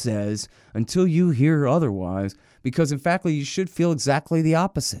TV says until you hear otherwise. Because in fact, you should feel exactly the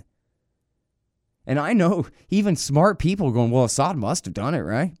opposite. And I know even smart people going, well, Assad must have done it,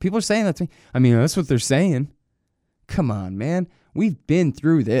 right? People are saying that to me. I mean, that's what they're saying. Come on, man. We've been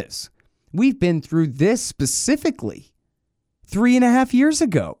through this. We've been through this specifically 3.5 years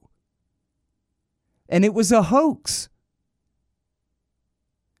ago. And it was a hoax.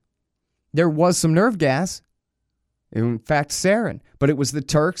 There was some nerve gas. In fact, sarin. But it was the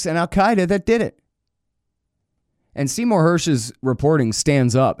Turks and al-Qaeda that did it. And Seymour Hersh's reporting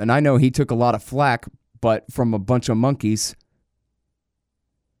stands up. And I know he took a lot of flack, but from a bunch of monkeys.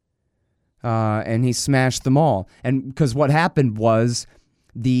 And he smashed them all. And because what happened was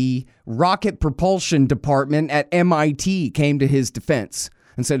the rocket propulsion department at MIT came to his defense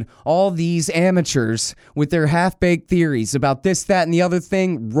and said, all these amateurs with their half-baked theories about this, that, and the other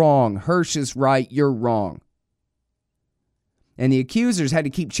thing, wrong. Hersh is right, you're wrong. And the accusers had to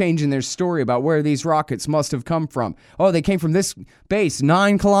keep changing their story about where these rockets must have come from. Oh, they came from this base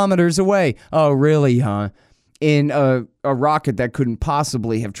 9 kilometers away. Oh, really, huh? In a rocket that couldn't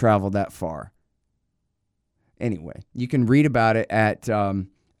possibly have traveled that far. Anyway, you can read about it at the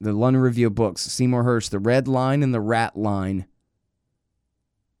London Review of Books, Seymour Hersh, The Red Line and the Rat Line.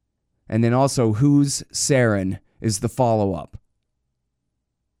 And then also, Who's Sarin is the follow-up.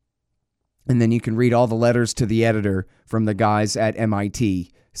 And then you can read all the letters to the editor from the guys at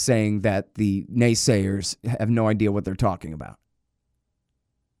MIT saying that the naysayers have no idea what they're talking about.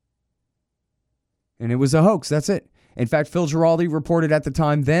 And it was a hoax, that's it. In fact, Phil Giraldi reported at the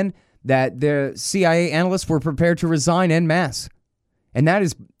time then that the CIA analysts were prepared to resign en masse And that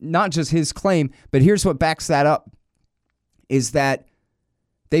is not just his claim, but here's what backs that up, is that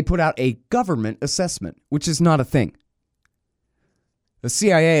they put out a government assessment, which is not a thing. A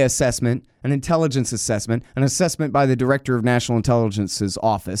CIA assessment, an intelligence assessment, an assessment by the Director of National Intelligence's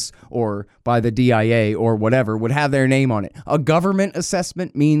office or by the DIA or whatever would have their name on it. A government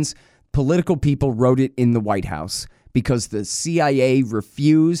assessment means political people wrote it in the White House because the CIA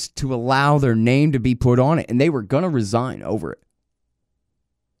refused to allow their name to be put on it, and they were going to resign over it.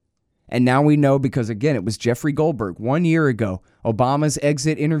 And now we know because, again, it was Jeffrey Goldberg 1 year ago, Obama's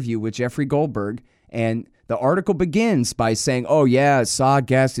exit interview with Jeffrey Goldberg, and the article begins by saying, oh, yeah, Assad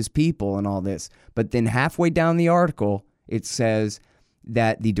gassed his people and all this. But then halfway down the article, it says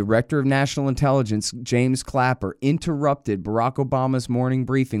that the Director of National Intelligence, James Clapper, interrupted Barack Obama's morning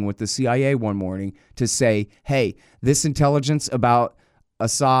briefing with the CIA one morning to say, hey, this intelligence about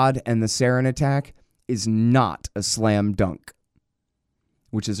Assad and the sarin attack is not a slam dunk,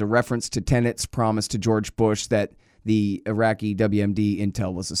 which is a reference to Tenet's promise to George Bush that the Iraqi WMD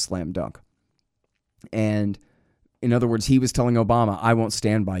intel was a slam dunk. And in other words, he was telling Obama, I won't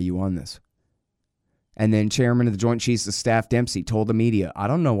stand by you on this. And then Chairman of the Joint Chiefs of Staff Dempsey told the media, I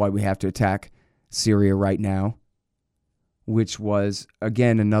don't know why we have to attack Syria right now, which was,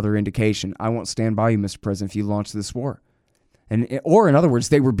 again, another indication. I won't stand by you, Mr. President, if you launch this war. Or in other words,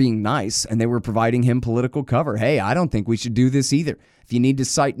 they were being nice and they were providing him political cover. Hey, I don't think we should do this either. If you need to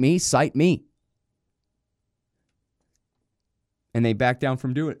cite me, cite me. And they backed down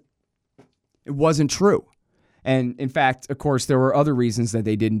from doing it. It wasn't true. And in fact, of course, there were other reasons that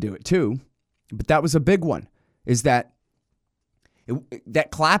they didn't do it too. But that was a big one, is that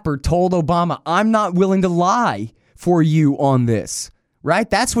Clapper told Obama, I'm not willing to lie for you on this, right?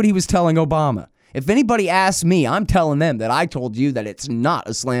 That's what he was telling Obama. If anybody asks me, I'm telling them that I told you that it's not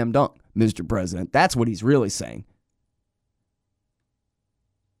a slam dunk, Mr. President. That's what he's really saying.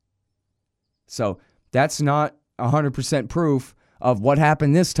 So that's not 100% proof of what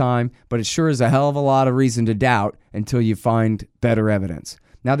happened this time, but it sure is a hell of a lot of reason to doubt until you find better evidence.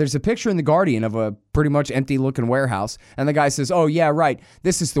 Now, there's a picture in The Guardian of a pretty much empty-looking warehouse, and the guy says, oh, yeah, right,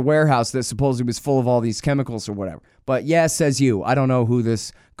 this is the warehouse that supposedly was full of all these chemicals or whatever. But, yeah, says you. I don't know who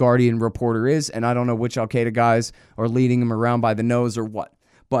this Guardian reporter is, and I don't know which Al-Qaeda guys are leading him around by the nose or what.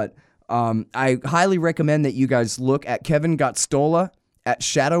 But I highly recommend that you guys look at Kevin Gotstola at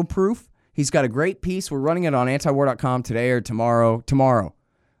Shadowproof. He's got a great piece. We're running it on antiwar.com today or tomorrow.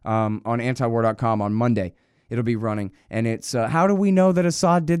 On antiwar.com on Monday. It'll be running. And it's how do we know that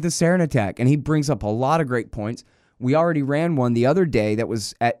Assad did the sarin attack? And he brings up a lot of great points. We already ran one the other day that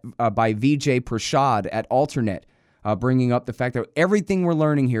was by Vijay Prashad at Alternet, bringing up the fact that everything we're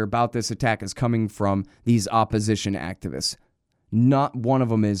learning here about this attack is coming from these opposition activists. Not one of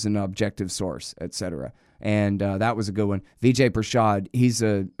them is an objective source, etc. And that was a good one. Vijay Prashad, he's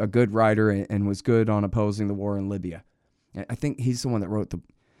a good writer and was good on opposing the war in Libya. I think he's the one that wrote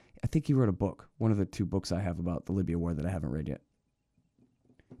I think he wrote a book, one of the 2 books I have about the Libya war that I haven't read yet.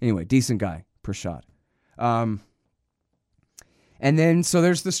 Anyway, decent guy, Prashad. And then, so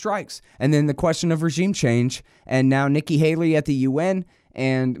there's the strikes. And then the question of regime change. And now Nikki Haley at the UN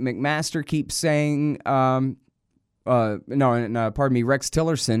and McMaster keeps saying, Rex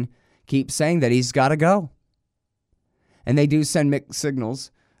Tillerson keeps saying that he's got to go. And they do send mixed signals.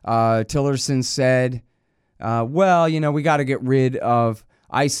 Tillerson said, we got to get rid of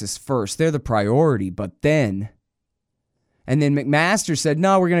ISIS first. They're the priority, but then. And then McMaster said,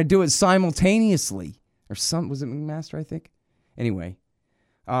 no, we're going to do it simultaneously. Or was it McMaster, I think? Anyway.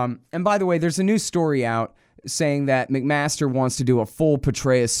 And by the way, there's a new story out saying that McMaster wants to do a full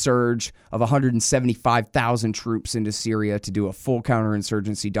Petraeus surge of 175,000 troops into Syria to do a full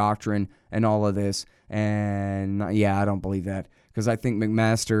counterinsurgency doctrine and all of this. And yeah, I don't believe that because I think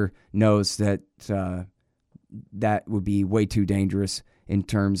McMaster knows that that would be way too dangerous in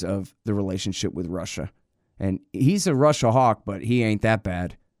terms of the relationship with Russia. And he's a Russia hawk, but he ain't that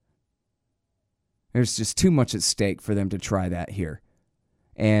bad. There's just too much at stake for them to try that here.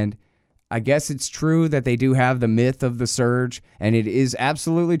 And I guess it's true that they do have the myth of the surge, and it is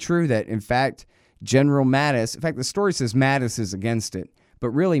absolutely true that, in fact, General Mattis, in fact, the story says Mattis is against it,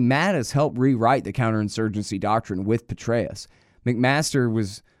 but really Mattis helped rewrite the counterinsurgency doctrine with Petraeus. McMaster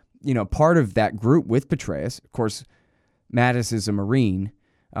was, part of that group with Petraeus. Of course, Mattis is a Marine,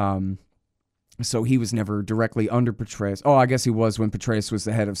 so he was never directly under Petraeus. Oh, I guess he was when Petraeus was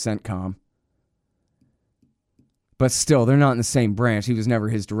the head of CENTCOM. But still, they're not in the same branch. He was never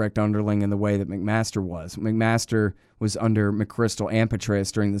his direct underling in the way that McMaster was. McMaster was under McChrystal and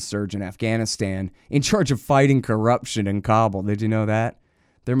Petraeus during the surge in Afghanistan, in charge of fighting corruption in Kabul. Did you know that?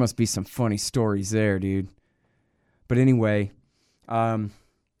 There must be some funny stories there, dude. But anyway,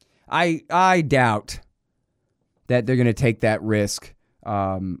 I doubt that they're going to take that risk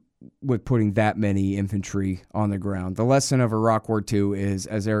with putting that many infantry on the ground. The lesson of Iraq War II is,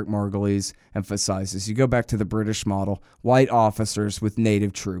 as Eric Margulies emphasizes, you go back to the British model, white officers with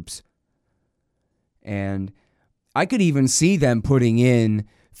native troops. And I could even see them putting in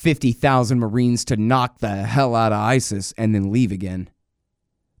 50,000 Marines to knock the hell out of ISIS and then leave again.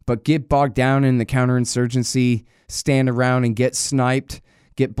 But get bogged down in the counterinsurgency, stand around and get sniped,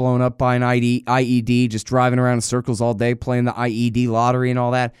 get blown up by an IED, just driving around in circles all day, playing the IED lottery and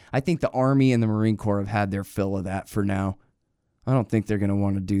all that. I think the Army and the Marine Corps have had their fill of that for now. I don't think they're going to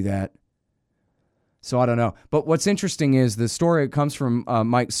want to do that. So I don't know. But what's interesting is the story comes from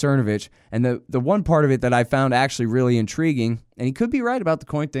Mike Cernovich, and the one part of it that I found actually really intriguing, and he could be right about the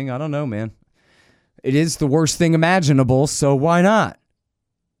coin thing, I don't know, man. It is the worst thing imaginable, so why not?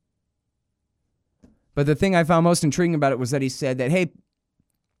 But the thing I found most intriguing about it was that he said that, hey,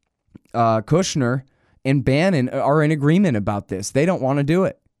 Kushner and Bannon are in agreement about this. They don't want to do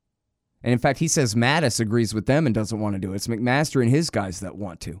it. And in fact, he says Mattis agrees with them and doesn't want to do it. It's McMaster and his guys that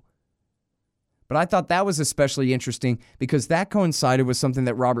want to. But I thought that was especially interesting because that coincided with something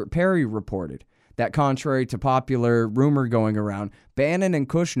that Robert Perry reported. That contrary to popular rumor going around, Bannon and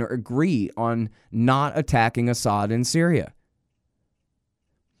Kushner agree on not attacking Assad in Syria.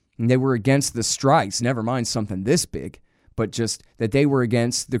 And they were against the strikes, never mind something this big, but just that they were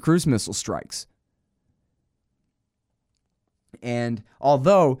against the cruise missile strikes. And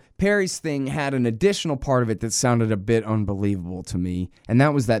although Perry's thing had an additional part of it that sounded a bit unbelievable to me, and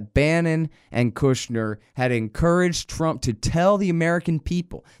that was that Bannon and Kushner had encouraged Trump to tell the American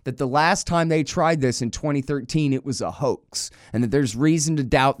people that the last time they tried this in 2013, it was a hoax, and that there's reason to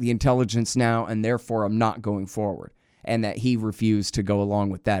doubt the intelligence now, and therefore I'm not going forward, and that he refused to go along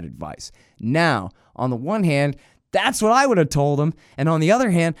with that advice. Now, on the one hand, that's what I would have told him, and on the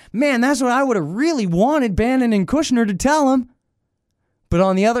other hand, man, that's what I would have really wanted Bannon and Kushner to tell him. But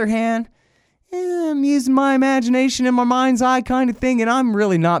on the other hand, I'm using my imagination in my mind's eye kind of thing, and I'm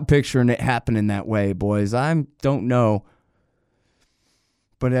really not picturing it happening that way, boys. I don't know.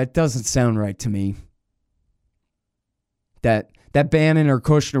 But that doesn't sound right to me. That Bannon or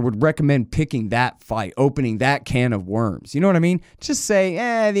Kushner would recommend picking that fight, opening that can of worms. You know what I mean? Just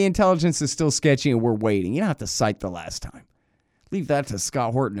say, the intelligence is still sketchy and we're waiting. You don't have to cite the last time. Leave that to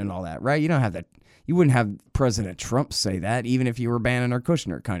Scott Horton and all that, right? You don't have that. You wouldn't have President Trump say that, even if you were Bannon or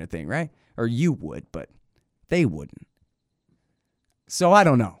Kushner kind of thing, right? Or you would, but they wouldn't. So I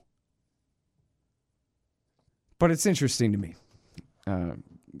don't know. But it's interesting to me,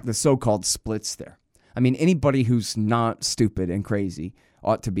 the so-called splits there. I mean, anybody who's not stupid and crazy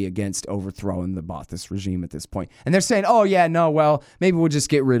ought to be against overthrowing the Ba'athist regime at this point. And they're saying, oh, yeah, no, well, maybe we'll just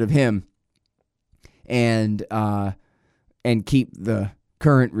get rid of him and keep the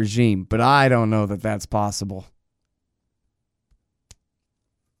current regime. But I don't know that that's possible.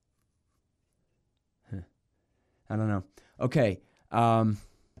 I don't know. Okay. What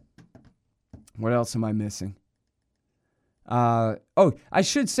else am I missing? I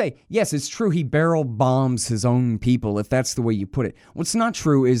should say, yes, it's true he barrel bombs his own people, if that's the way you put it. What's not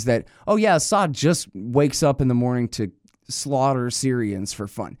true is that, Assad just wakes up in the morning to slaughter Syrians for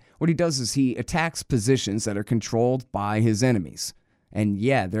fun. What he does is he attacks positions that are controlled by his enemies. And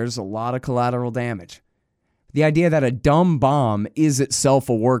yeah, there's a lot of collateral damage. The idea that a dumb bomb is itself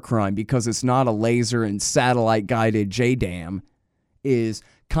a war crime because it's not a laser and satellite-guided JDAM is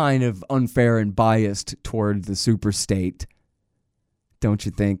kind of unfair and biased toward the superstate, don't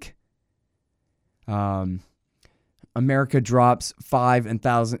you think? America drops 500 and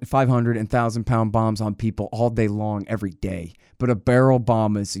 1,000-pound bombs on people all day long, every day. But a barrel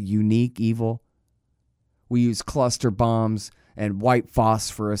bomb is a unique evil. We use cluster bombs and white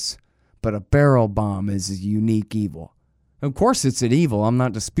phosphorus, but a barrel bomb is a unique evil. Of course it's an evil. I'm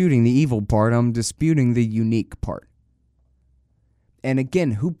not disputing the evil part. I'm disputing the unique part. And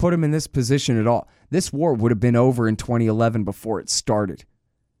again, who put him in this position at all? This war would have been over in 2011 before it started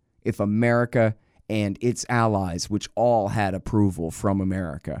if America and its allies, which all had approval from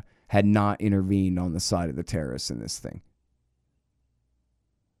America, had not intervened on the side of the terrorists in this thing.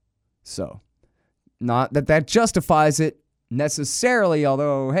 So, not that justifies it necessarily,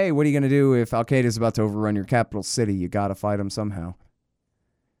 although, hey, what are you going to do if Al-Qaeda is about to overrun your capital city? You got to fight them somehow.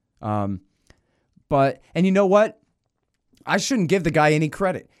 But you know what? I shouldn't give the guy any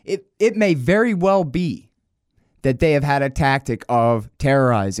credit. It may very well be that they have had a tactic of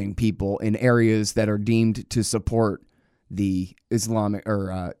terrorizing people in areas that are deemed to support the Islamic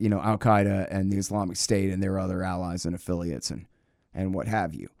or Al-Qaeda and the Islamic State and their other allies and affiliates and what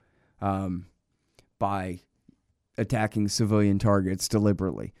have you, by attacking civilian targets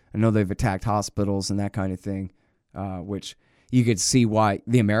deliberately. I know they've attacked hospitals and that kind of thing, which you could see why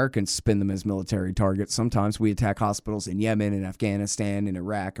the Americans spin them as military targets. Sometimes we attack hospitals in Yemen and Afghanistan and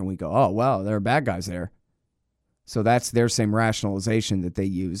Iraq, and we go, oh, well, there are bad guys there. So that's their same rationalization that they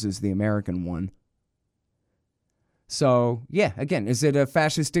use as the American one. So, yeah, again, is it a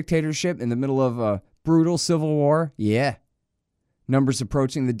fascist dictatorship in the middle of a brutal civil war? Yeah. Numbers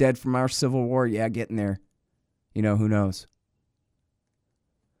approaching the dead from our civil war? Yeah, getting there. You know, who knows?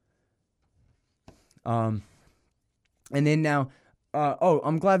 And then now,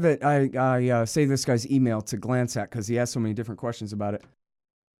 I'm glad that I saved this guy's email to glance at because he has so many different questions about it.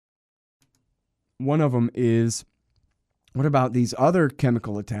 One of them is, what about these other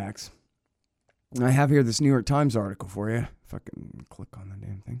chemical attacks? I have here this New York Times article for you. If I can click on the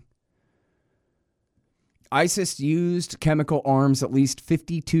damn thing. ISIS used chemical arms at least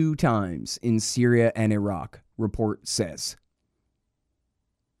 52 times in Syria and Iraq, report says.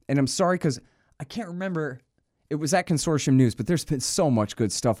 And I'm sorry because I can't remember. It was at Consortium News, but there's been so much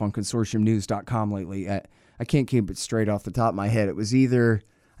good stuff on consortiumnews.com lately. I can't keep it straight off the top of my head.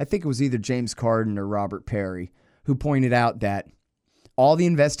 I think it was either James Carden or Robert Perry who pointed out that all the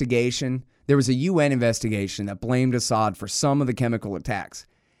investigation, there was a UN investigation that blamed Assad for some of the chemical attacks.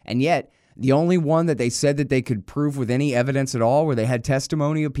 And yet, the only one that they said that they could prove with any evidence at all, where they had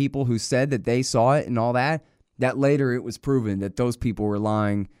testimony of people who said that they saw it and all that later it was proven that those people were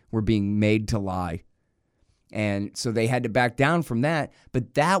lying, were being made to lie. And so they had to back down from that.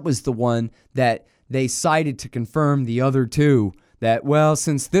 But that was the one that they cited to confirm the other two. That, well,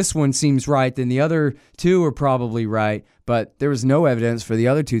 since this one seems right, then the other two are probably right. But there was no evidence for the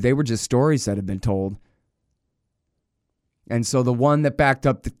other two. They were just stories that had been told. And so the one that backed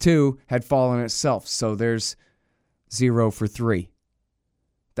up the two had fallen itself. So there's 0 for 3.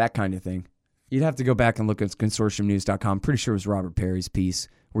 That kind of thing. You'd have to go back and look at consortiumnews.com. Pretty sure it was Robert Perry's piece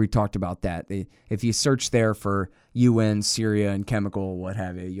where he talked about that. If you search there for UN, Syria, and chemical, what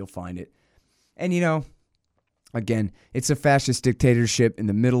have you, you'll find it. And, you know, again, it's a fascist dictatorship in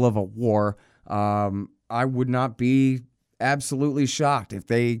the middle of a war. I would not be absolutely shocked if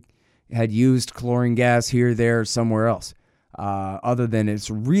they had used chlorine gas here, there, somewhere else. Other than it's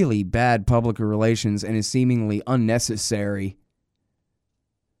really bad public relations and is seemingly unnecessary.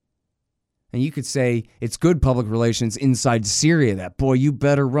 And you could say it's good public relations inside Syria that, boy, you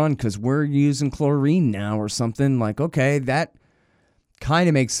better run because we're using chlorine now or something. Like, okay, that kind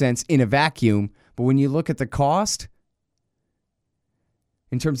of makes sense in a vacuum. But when you look at the cost,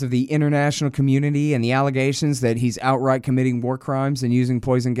 in terms of the international community and the allegations that he's outright committing war crimes and using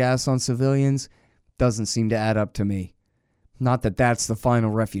poison gas on civilians, doesn't seem to add up to me. Not that that's the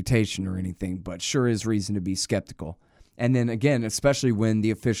final refutation or anything, but sure is reason to be skeptical. And then again, especially when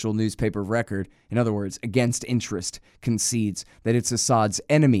the official newspaper record, in other words, Against Interest, concedes that it's Assad's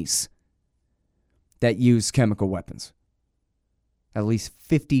enemies that use chemical weapons. At least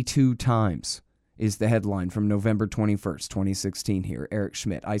 52 times is the headline from November 21st, 2016 here. Eric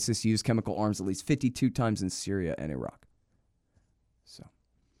Schmidt, ISIS used chemical arms at least 52 times in Syria and Iraq. So,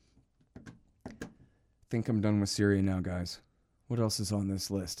 I think I'm done with Syria now, guys. What else is on this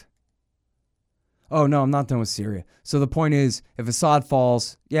list? Oh, no, I'm not done with Syria. So the point is, if Assad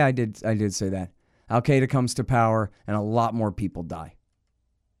falls, yeah, I did say that. Al-Qaeda comes to power, and a lot more people die.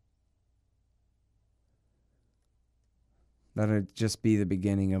 That'd just be the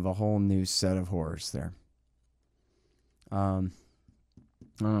beginning of a whole new set of horrors there. I don't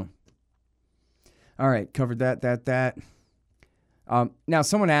know. All right, covered that. Now,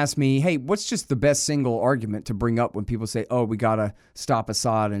 someone asked me, hey, what's just the best single argument to bring up when people say, oh, we got to stop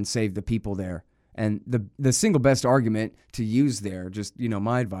Assad and save the people there? And the single best argument to use there, just, you know,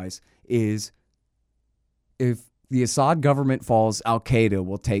 my advice, is if the Assad government falls, Al-Qaeda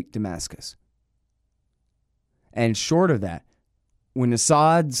will take Damascus. And short of that, when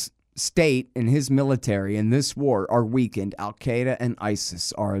Assad's state and his military in this war are weakened, Al-Qaeda and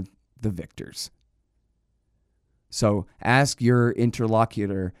ISIS are the victors. So ask your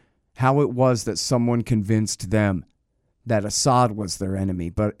interlocutor how it was that someone convinced them that Assad was their enemy,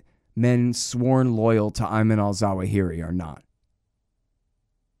 but men sworn loyal to Ayman al-Zawahiri are not.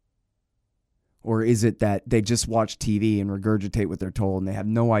 Or is it that they just watch TV and regurgitate what they're told and they have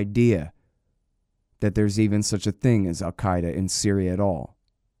no idea that there's even such a thing as Al-Qaeda in Syria at all?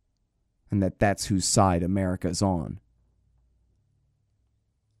 And that's whose side America's on.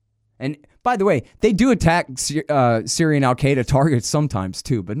 And by the way, they do attack Syrian Al-Qaeda targets sometimes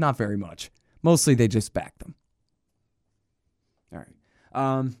too, but not very much. Mostly they just back them. All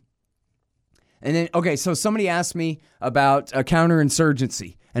right. And then, okay, so somebody asked me about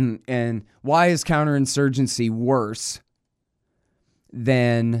counterinsurgency. And why is counterinsurgency worse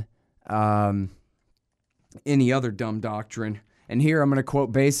than any other dumb doctrine? And here I'm going to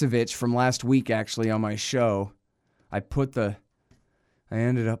quote Bacevich from last week, actually, on my show. I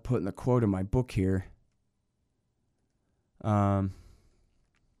ended up putting the quote in my book here. So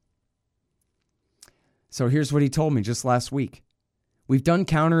here's what he told me just last week. We've done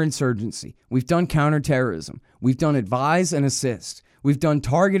counterinsurgency. We've done counterterrorism. We've done advise and assist. We've done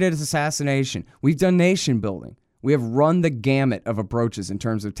targeted assassination. We've done nation building. We have run the gamut of approaches in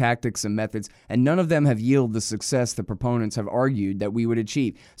terms of tactics and methods, and none of them have yielded the success the proponents have argued that we would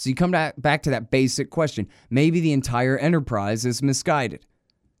achieve. So you come back to that basic question. Maybe the entire enterprise is misguided.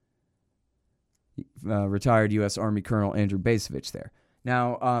 Retired U.S. Army Colonel Andrew Bacevich there.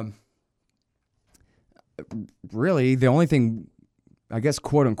 Now, really, the only thing, I guess,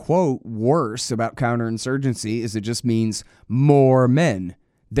 quote unquote, worse about counterinsurgency is it just means more men,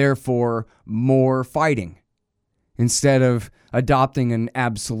 therefore more fighting, instead of adopting an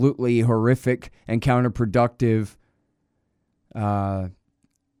absolutely horrific and counterproductive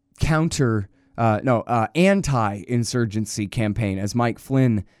anti-insurgency campaign, as Mike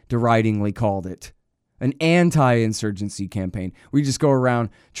Flynn deridingly called it. An anti-insurgency campaign. We just go around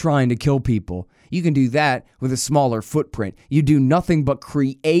trying to kill people. You can do that with a smaller footprint. You do nothing but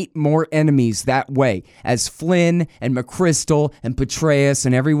create more enemies that way, as Flynn and McChrystal and Petraeus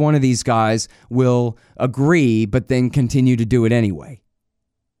and every one of these guys will agree, but then continue to do it anyway.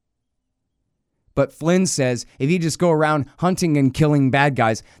 But Flynn says if you just go around hunting and killing bad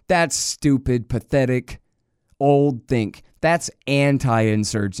guys, that's stupid, pathetic, old think. That's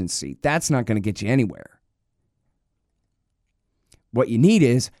anti-insurgency. That's not going to get you anywhere. What you need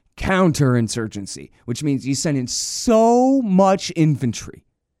is counterinsurgency, which means you send in so much infantry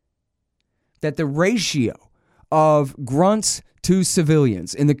that the ratio of grunts to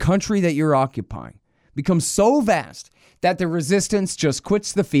civilians in the country that you're occupying becomes so vast that the resistance just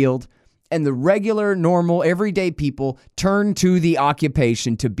quits the field and the regular, normal, everyday people turn to the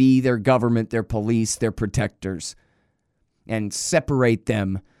occupation to be their government, their police, their protectors, and separate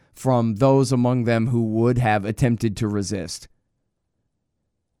them from those among them who would have attempted to resist.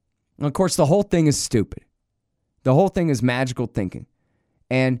 And of course, the whole thing is stupid. The whole thing is magical thinking.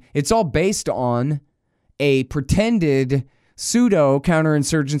 And it's all based on a pretended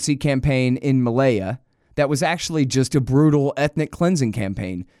pseudo-counterinsurgency campaign in Malaya that was actually just a brutal ethnic cleansing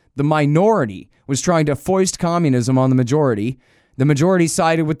campaign. The minority was trying to foist communism on the majority. The majority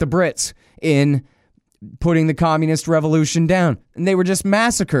sided with the Brits in putting the communist revolution down. And they were just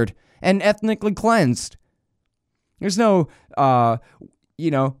massacred and ethnically cleansed. There's no,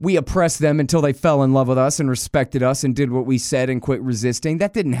 we oppressed them until they fell in love with us and respected us and did what we said and quit resisting.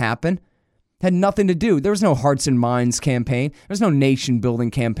 That didn't happen. Had nothing to do. There was no Hearts and Minds campaign. There was no nation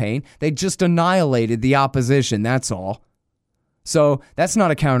building campaign. They just annihilated the opposition. That's all. So that's not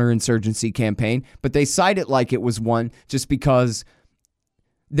a counterinsurgency campaign, but they cite it like it was one just because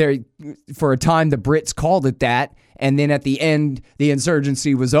for a time the Brits called it that, and then at the end the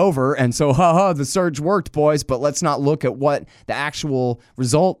insurgency was over, and so the surge worked, boys, but let's not look at what the actual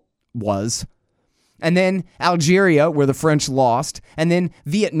result was. And then Algeria, where the French lost, and then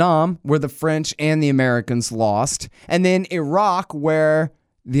Vietnam, where the French and the Americans lost, and then Iraq, where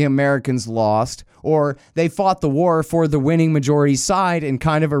the Americans lost, or they fought the war for the winning majority side in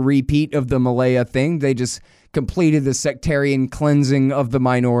kind of a repeat of the Malaya thing. They just completed the sectarian cleansing of the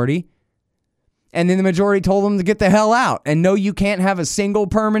minority. And then the majority told them to get the hell out. And no, you can't have a single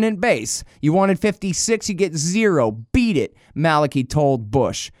permanent base. You wanted 56, you get 0. Beat it, Maliki told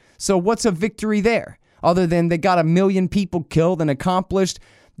Bush. So what's a victory there? Other than they got 1 million people killed and accomplished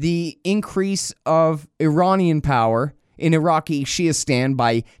the increase of Iranian power in Iraqi Shiistan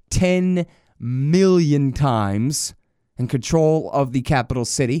by 10 million times and control of the capital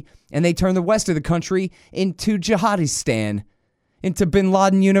city. And they turned the west of the country into Jihadistan, into Bin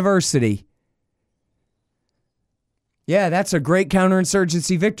Laden University. Yeah, that's a great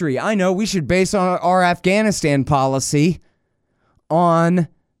counterinsurgency victory. I know we should base our Afghanistan policy on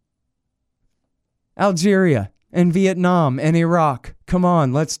Algeria and Vietnam and Iraq. Come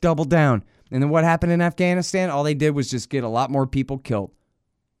on, let's double down. And then what happened in Afghanistan? All they did was just get a lot more people killed.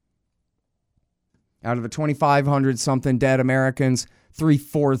 Out of the 2,500 something dead Americans,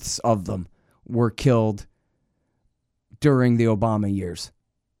 3/4 of them were killed during the Obama years,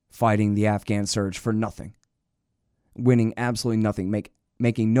 fighting the Afghan surge for nothing, winning absolutely nothing,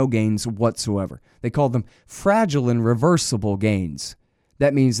 making no gains whatsoever. They called them fragile and reversible gains.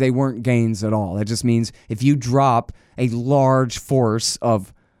 That means they weren't gains at all. That just means if you drop a large force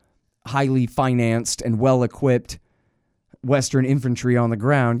of highly financed and well-equipped Western infantry on the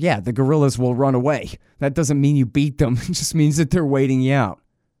ground, yeah, the guerrillas will run away. That doesn't mean you beat them. It just means that they're waiting you out.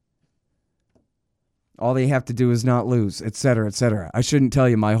 All they have to do is not lose, etc., etc. I shouldn't tell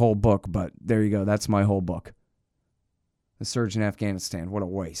you my whole book, but there you go. That's my whole book. The Surge in Afghanistan. What a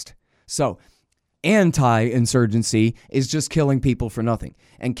waste. So, anti-insurgency is just killing people for nothing.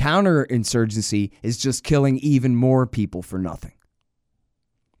 And counterinsurgency is just killing even more people for nothing.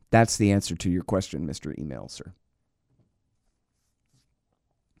 That's the answer to your question, Mr. Email, sir.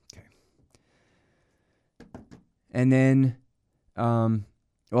 Okay. And then,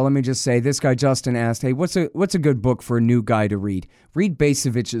 well, let me just say, this guy Justin asked, hey, what's a good book for a new guy to read? Read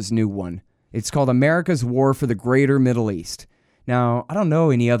Bacevich's new one. It's called America's War for the Greater Middle East. Now, I don't know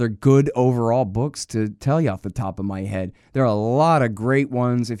any other good overall books to tell you off the top of my head. There are a lot of great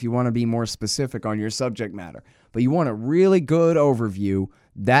ones if you want to be more specific on your subject matter. But you want a really good overview,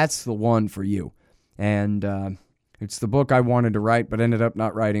 that's the one for you. And it's the book I wanted to write, but ended up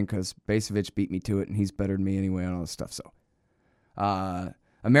not writing because Bacevich beat me to it, and he's better than me anyway on all this stuff. So,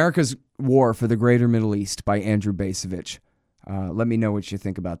 America's War for the Greater Middle East by Andrew Bacevich. Let me know what you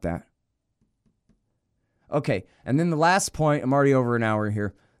think about that. Okay, and then the last point, I'm already over an hour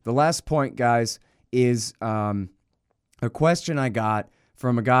here. The last point, guys, is a question I got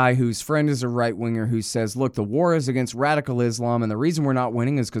from a guy whose friend is a right-winger who says, look, the war is against radical Islam, and the reason we're not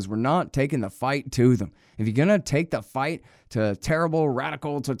winning is because we're not taking the fight to them. If you're going to take the fight to terrible,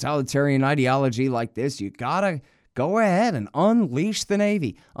 radical, totalitarian ideology like this, you got to go ahead and unleash the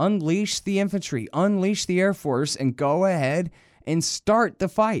Navy, unleash the infantry, unleash the Air Force, and go ahead and start the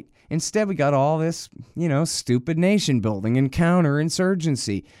fight. Instead, we got all this, stupid nation building and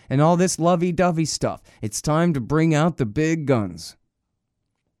counterinsurgency and all this lovey-dovey stuff. It's time to bring out the big guns.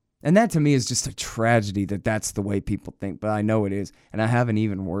 And that to me is just a tragedy that that's the way people think, but I know it is. And I have an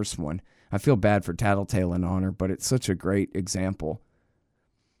even worse one. I feel bad for Tattletale and Honor, but it's such a great example.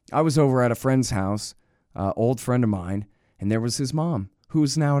 I was over at a friend's house, old friend of mine, and there was his mom,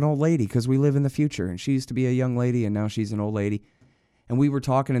 who's now an old lady because we live in the future. And she used to be a young lady, and now she's an old lady. And we were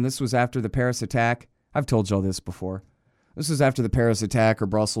talking, and this was after the Paris attack. I've told y'all this before. This was after the Paris attack or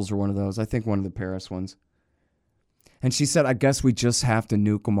Brussels or one of those. I think one of the Paris ones. And she said, I guess we just have to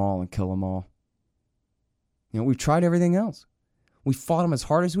nuke them all and kill them all. We've tried everything else. We fought them as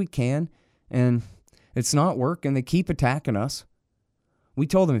hard as we can, and it's not working. They keep attacking us. We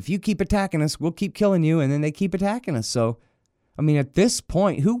told them, if you keep attacking us, we'll keep killing you, and then they keep attacking us. So, at this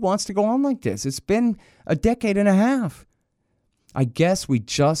point, who wants to go on like this? It's been a decade and a half. I guess we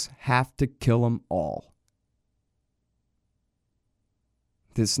just have to kill them all.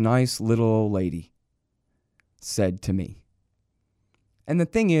 This nice little old lady said to me. And the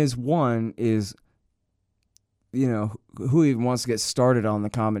thing is, one is, who even wants to get started on the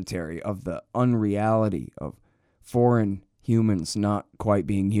commentary of the unreality of foreign humans not quite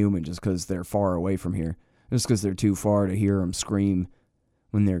being human just because they're far away from here, just because they're too far to hear them scream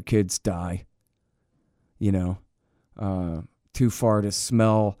when their kids die, too far to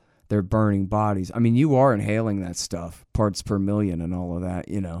smell their burning bodies. You are inhaling that stuff, parts per million and all of that,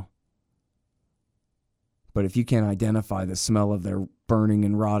 But if you can't identify the smell of their burning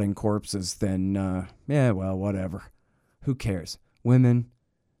and rotting corpses, then, whatever. Who cares? Women,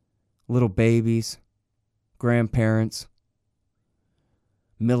 little babies, grandparents,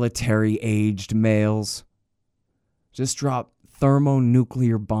 military-aged males. Just drop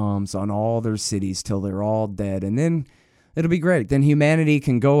thermonuclear bombs on all their cities till they're all dead, and then it'll be great. Then humanity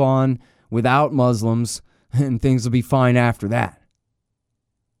can go on without Muslims, and things will be fine after that.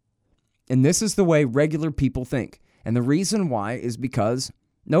 And this is the way regular people think. And the reason why is because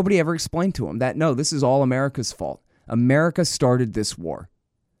nobody ever explained to them that, no, this is all America's fault. America started this war.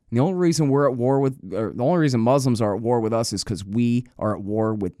 And the only reason the only reason Muslims are at war with us is because we are at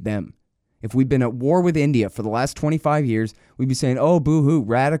war with them. If we'd been at war with India for the last 25 years, we'd be saying, oh, boo-hoo,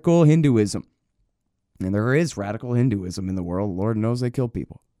 radical Hinduism. And there is radical Hinduism in the world. Lord knows they kill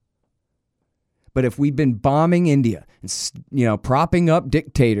people. But if we'd been bombing India and, propping up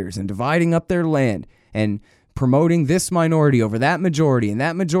dictators and dividing up their land and promoting this minority over that majority and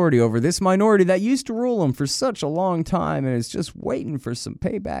that majority over this minority that used to rule them for such a long time and is just waiting for some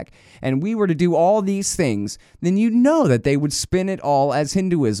payback, and we were to do all these things, then you know that they would spin it all as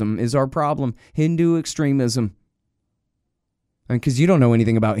Hinduism is our problem, Hindu extremism. Because you don't know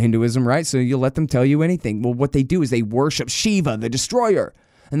anything about Hinduism, right? So you'll let them tell you anything. Well, what they do is they worship Shiva, the destroyer,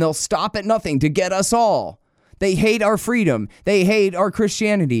 and they'll stop at nothing to get us all. They hate our freedom. They hate our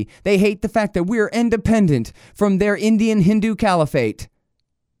Christianity. They hate the fact that we're independent from their Indian Hindu caliphate.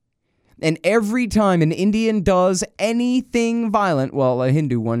 And every time an Indian does anything violent, well, a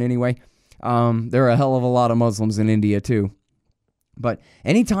Hindu one anyway, there are a hell of a lot of Muslims in India too. But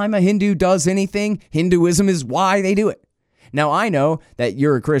anytime a Hindu does anything, Hinduism is why they do it. Now, I know that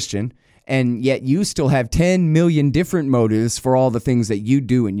you're a Christian, and yet you still have 10 million different motives for all the things that you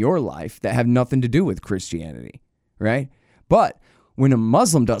do in your life that have nothing to do with Christianity, right? But when a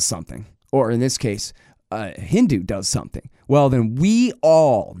Muslim does something, or in this case, a Hindu does something, well, then we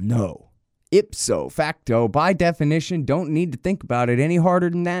all know, ipso facto, by definition, don't need to think about it any harder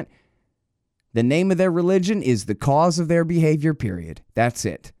than that. The name of their religion is the cause of their behavior, period. That's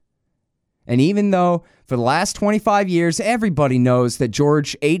it. And even though for the last 25 years, everybody knows that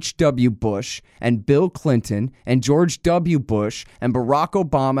George H.W. Bush and Bill Clinton and George W. Bush and Barack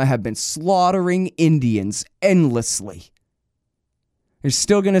Obama have been slaughtering Indians endlessly, they're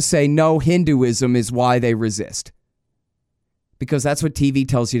still going to say, no, Hinduism is why they resist. Because that's what TV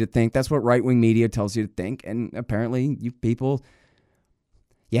tells you to think. That's what right-wing media tells you to think. And apparently, you people,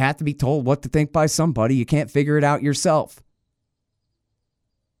 you have to be told what to think by somebody. You can't figure it out yourself.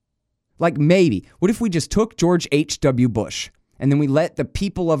 Like maybe, what if we just took George H.W. Bush and then we let the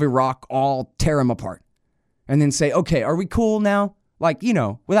people of Iraq all tear him apart? And then say, okay, are we cool now? Like,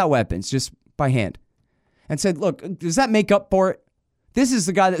 without weapons, just by hand. And said, look, does that make up for it? This is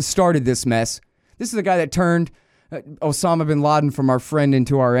the guy that started this mess. This is the guy that turned Osama bin Laden from our friend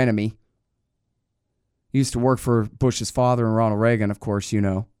into our enemy. He used to work for Bush's father and Ronald Reagan, of course, you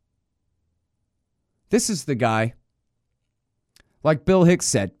know. This is the guy, like Bill Hicks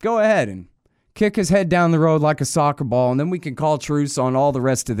said, go ahead and kick his head down the road like a soccer ball, and then we can call truce on all the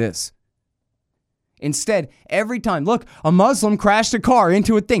rest of this. Instead, every time, look, a Muslim crashed a car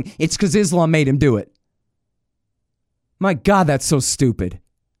into a thing. It's because Islam made him do it. My God, that's so stupid.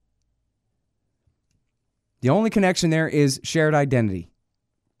 The only connection there is shared identity.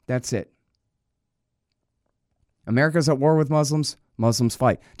 That's it. America's at war with Muslims. Muslims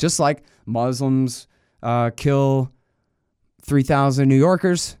fight. Just like Muslims kill 3,000 New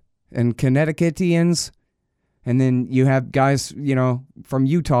Yorkers and Connecticutians. And then you have guys, from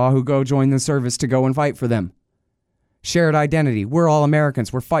Utah who go join the service to go and fight for them. Shared identity. We're all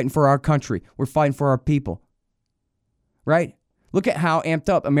Americans. We're fighting for our country. We're fighting for our people. Right? Look at how amped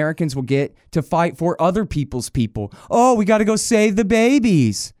up Americans will get to fight for other people's people. Oh, we got to go save the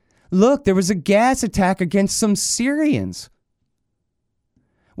babies. Look, there was a gas attack against some Syrians.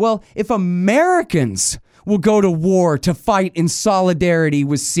 Well, if Americans will go to war to fight in solidarity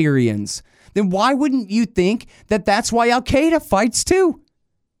with Syrians, then why wouldn't you think that that's why Al-Qaeda fights too?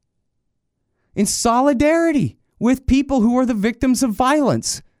 In solidarity with people who are the victims of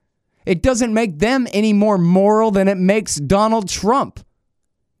violence. It doesn't make them any more moral than it makes Donald Trump.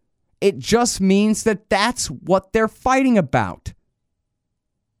 It just means that that's what they're fighting about.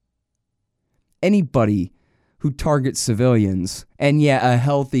 Anybody who targets civilians, and yet a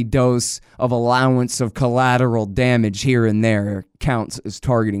healthy dose of allowance of collateral damage here and there counts as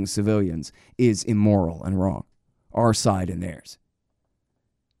targeting civilians, is immoral and wrong. Our side and theirs.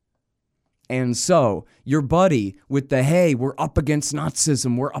 And so, your buddy with the, hey, we're up against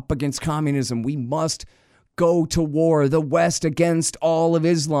Nazism, we're up against communism, we must go to war, the West against all of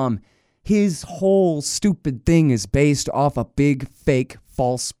Islam. His whole stupid thing is based off a big, fake,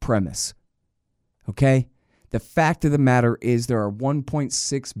 false premise. Okay? The fact of the matter is there are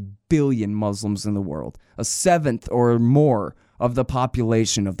 1.6 billion Muslims in the world, a seventh or more of the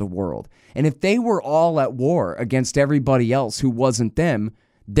population of the world. And if they were all at war against everybody else who wasn't them,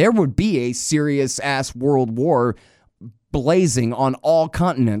 there would be a serious-ass world war blazing on all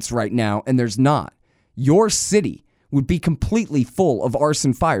continents right now, and there's not. Your city would be completely full of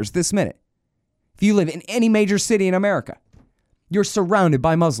arson fires this minute. If you live in any major city in America, you're surrounded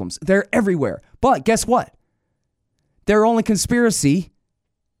by Muslims. They're everywhere. But guess what? Their only conspiracy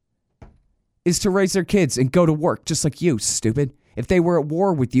is to raise their kids and go to work, just like you, stupid. If they were at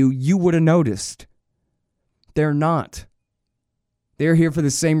war with you, you would have noticed. They're not. They're here for the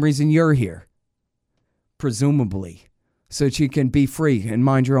same reason you're here. Presumably. So that you can be free and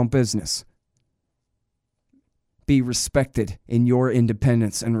mind your own business. Be respected in your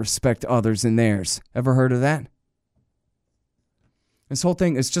independence and respect others in theirs. Ever heard of that? This whole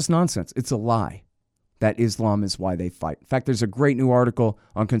thing is just nonsense. It's a lie. That Islam is why they fight. In fact, there's a great new article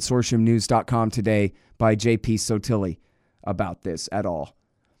on consortiumnews.com today by J.P. Sotile about this at all.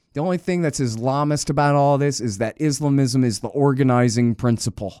 The only thing that's Islamist about all this is that Islamism is the organizing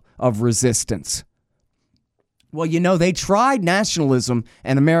principle of resistance. Well, they tried nationalism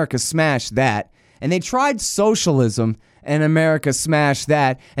and America smashed that. And they tried socialism and America smashed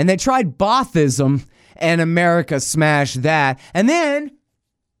that. And they tried Baathism and America smashed that. And then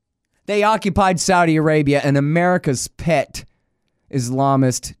they occupied Saudi Arabia, and America's pet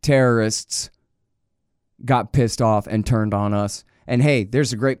Islamist terrorists got pissed off and turned on us. And hey,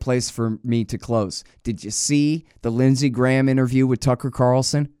 there's a great place for me to close. Did you see the Lindsey Graham interview with Tucker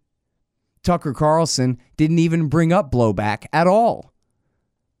Carlson? Tucker Carlson didn't even bring up blowback at all.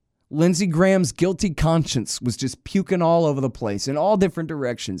 Lindsey Graham's guilty conscience was just puking all over the place in all different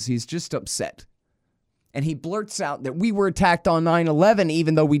directions. He's just upset. And he blurts out that we were attacked on 9/11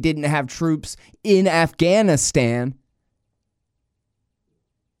 even though we didn't have troops in Afghanistan,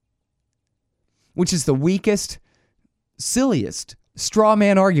 which is the weakest, silliest straw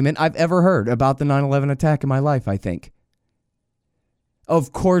man argument I've ever heard about the 9/11 attack in my life, I think.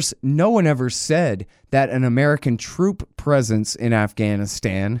 Of course, no one ever said that an American troop presence in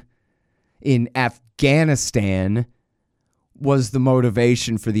Afghanistan was the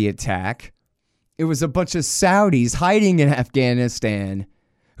motivation for the attack. It was a bunch of Saudis hiding in Afghanistan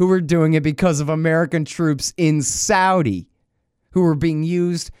who were doing it because of American troops in Saudi who were being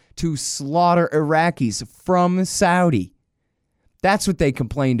used to slaughter Iraqis from Saudi. That's what they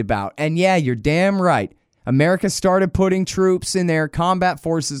complained about. And yeah, you're damn right. America started putting troops in their combat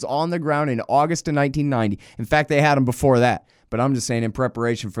forces on the ground in August of 1990. In fact, they had them before that. But I'm just saying in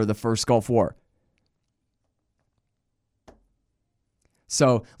preparation for the first Gulf War.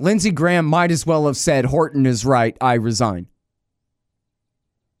 So Lindsey Graham might as well have said, Horton is right, I resign.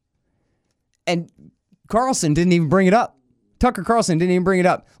 And Carlson didn't even bring it up. Tucker Carlson didn't even bring it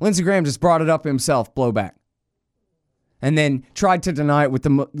up. Lindsey Graham just brought it up himself, blowback. And then tried to deny it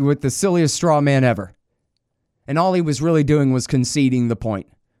with the silliest straw man ever. And all he was really doing was conceding the point.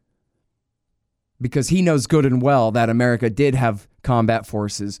 Because he knows good and well that America did have combat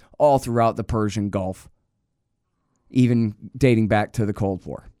forces all throughout the Persian Gulf, even dating back to the Cold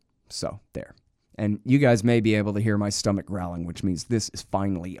War. So, there. And you guys may be able to hear my stomach growling, which means this is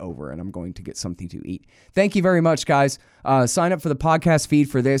finally over and I'm going to get something to eat. Thank you very much, guys. Sign up for the podcast feed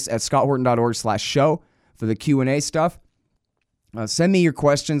for this at scotthorton.org/show for the Q&A stuff. Send me your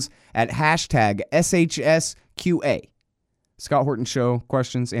questions at hashtag SHSQA. Scott Horton Show,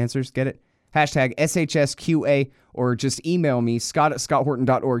 questions, answers, get it? Hashtag SHSQA, or just email me,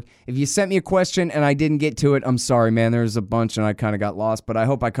 scott@scotthorton.org. If you sent me a question and I didn't get to it, I'm sorry, man. There's a bunch and I kind of got lost, but I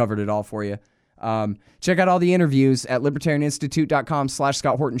hope I covered it all for you. Check out all the interviews at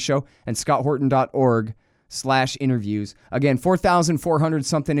libertarianinstitute.com/Scott Horton Show and scotthorton.org/interviews. Again, 4,400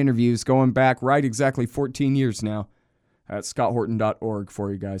 something interviews going back right exactly 14 years now at scotthorton.org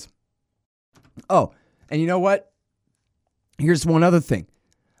for you guys. Oh, and you know what? Here's one other thing.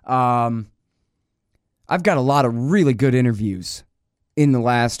 I've got a lot of really good interviews in the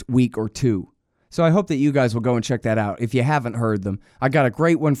last week or two. So I hope that you guys will go and check that out if you haven't heard them. I got a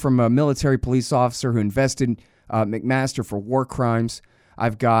great one from a military police officer who invested McMaster for war crimes.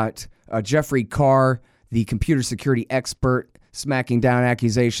 I've got Jeffrey Carr, the computer security expert, smacking down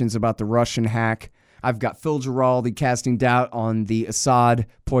accusations about the Russian hack. I've got Phil Giraldi casting doubt on the Assad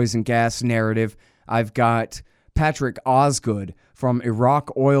poison gas narrative. I've got Patrick Osgood from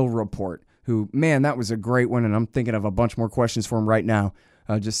Iraq Oil Report, who, man, that was a great one, and I'm thinking of a bunch more questions for him right now,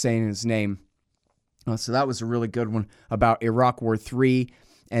 just saying his name. So that was a really good one about Iraq War III.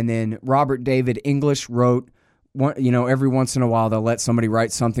 And then Robert David English wrote, every once in a while they'll let somebody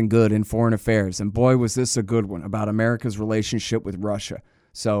write something good in foreign affairs. And boy, was this a good one about America's relationship with Russia.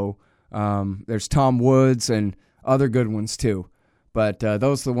 So there's Tom Woods and other good ones too. But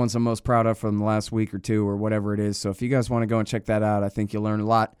those are the ones I'm most proud of from the last week or two or whatever it is. So if you guys want to go and check that out, I think you'll learn a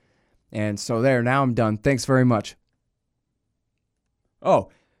lot. And so there, now I'm done. Thanks very much. Oh,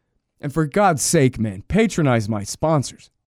 and for God's sake, man, patronize my sponsors.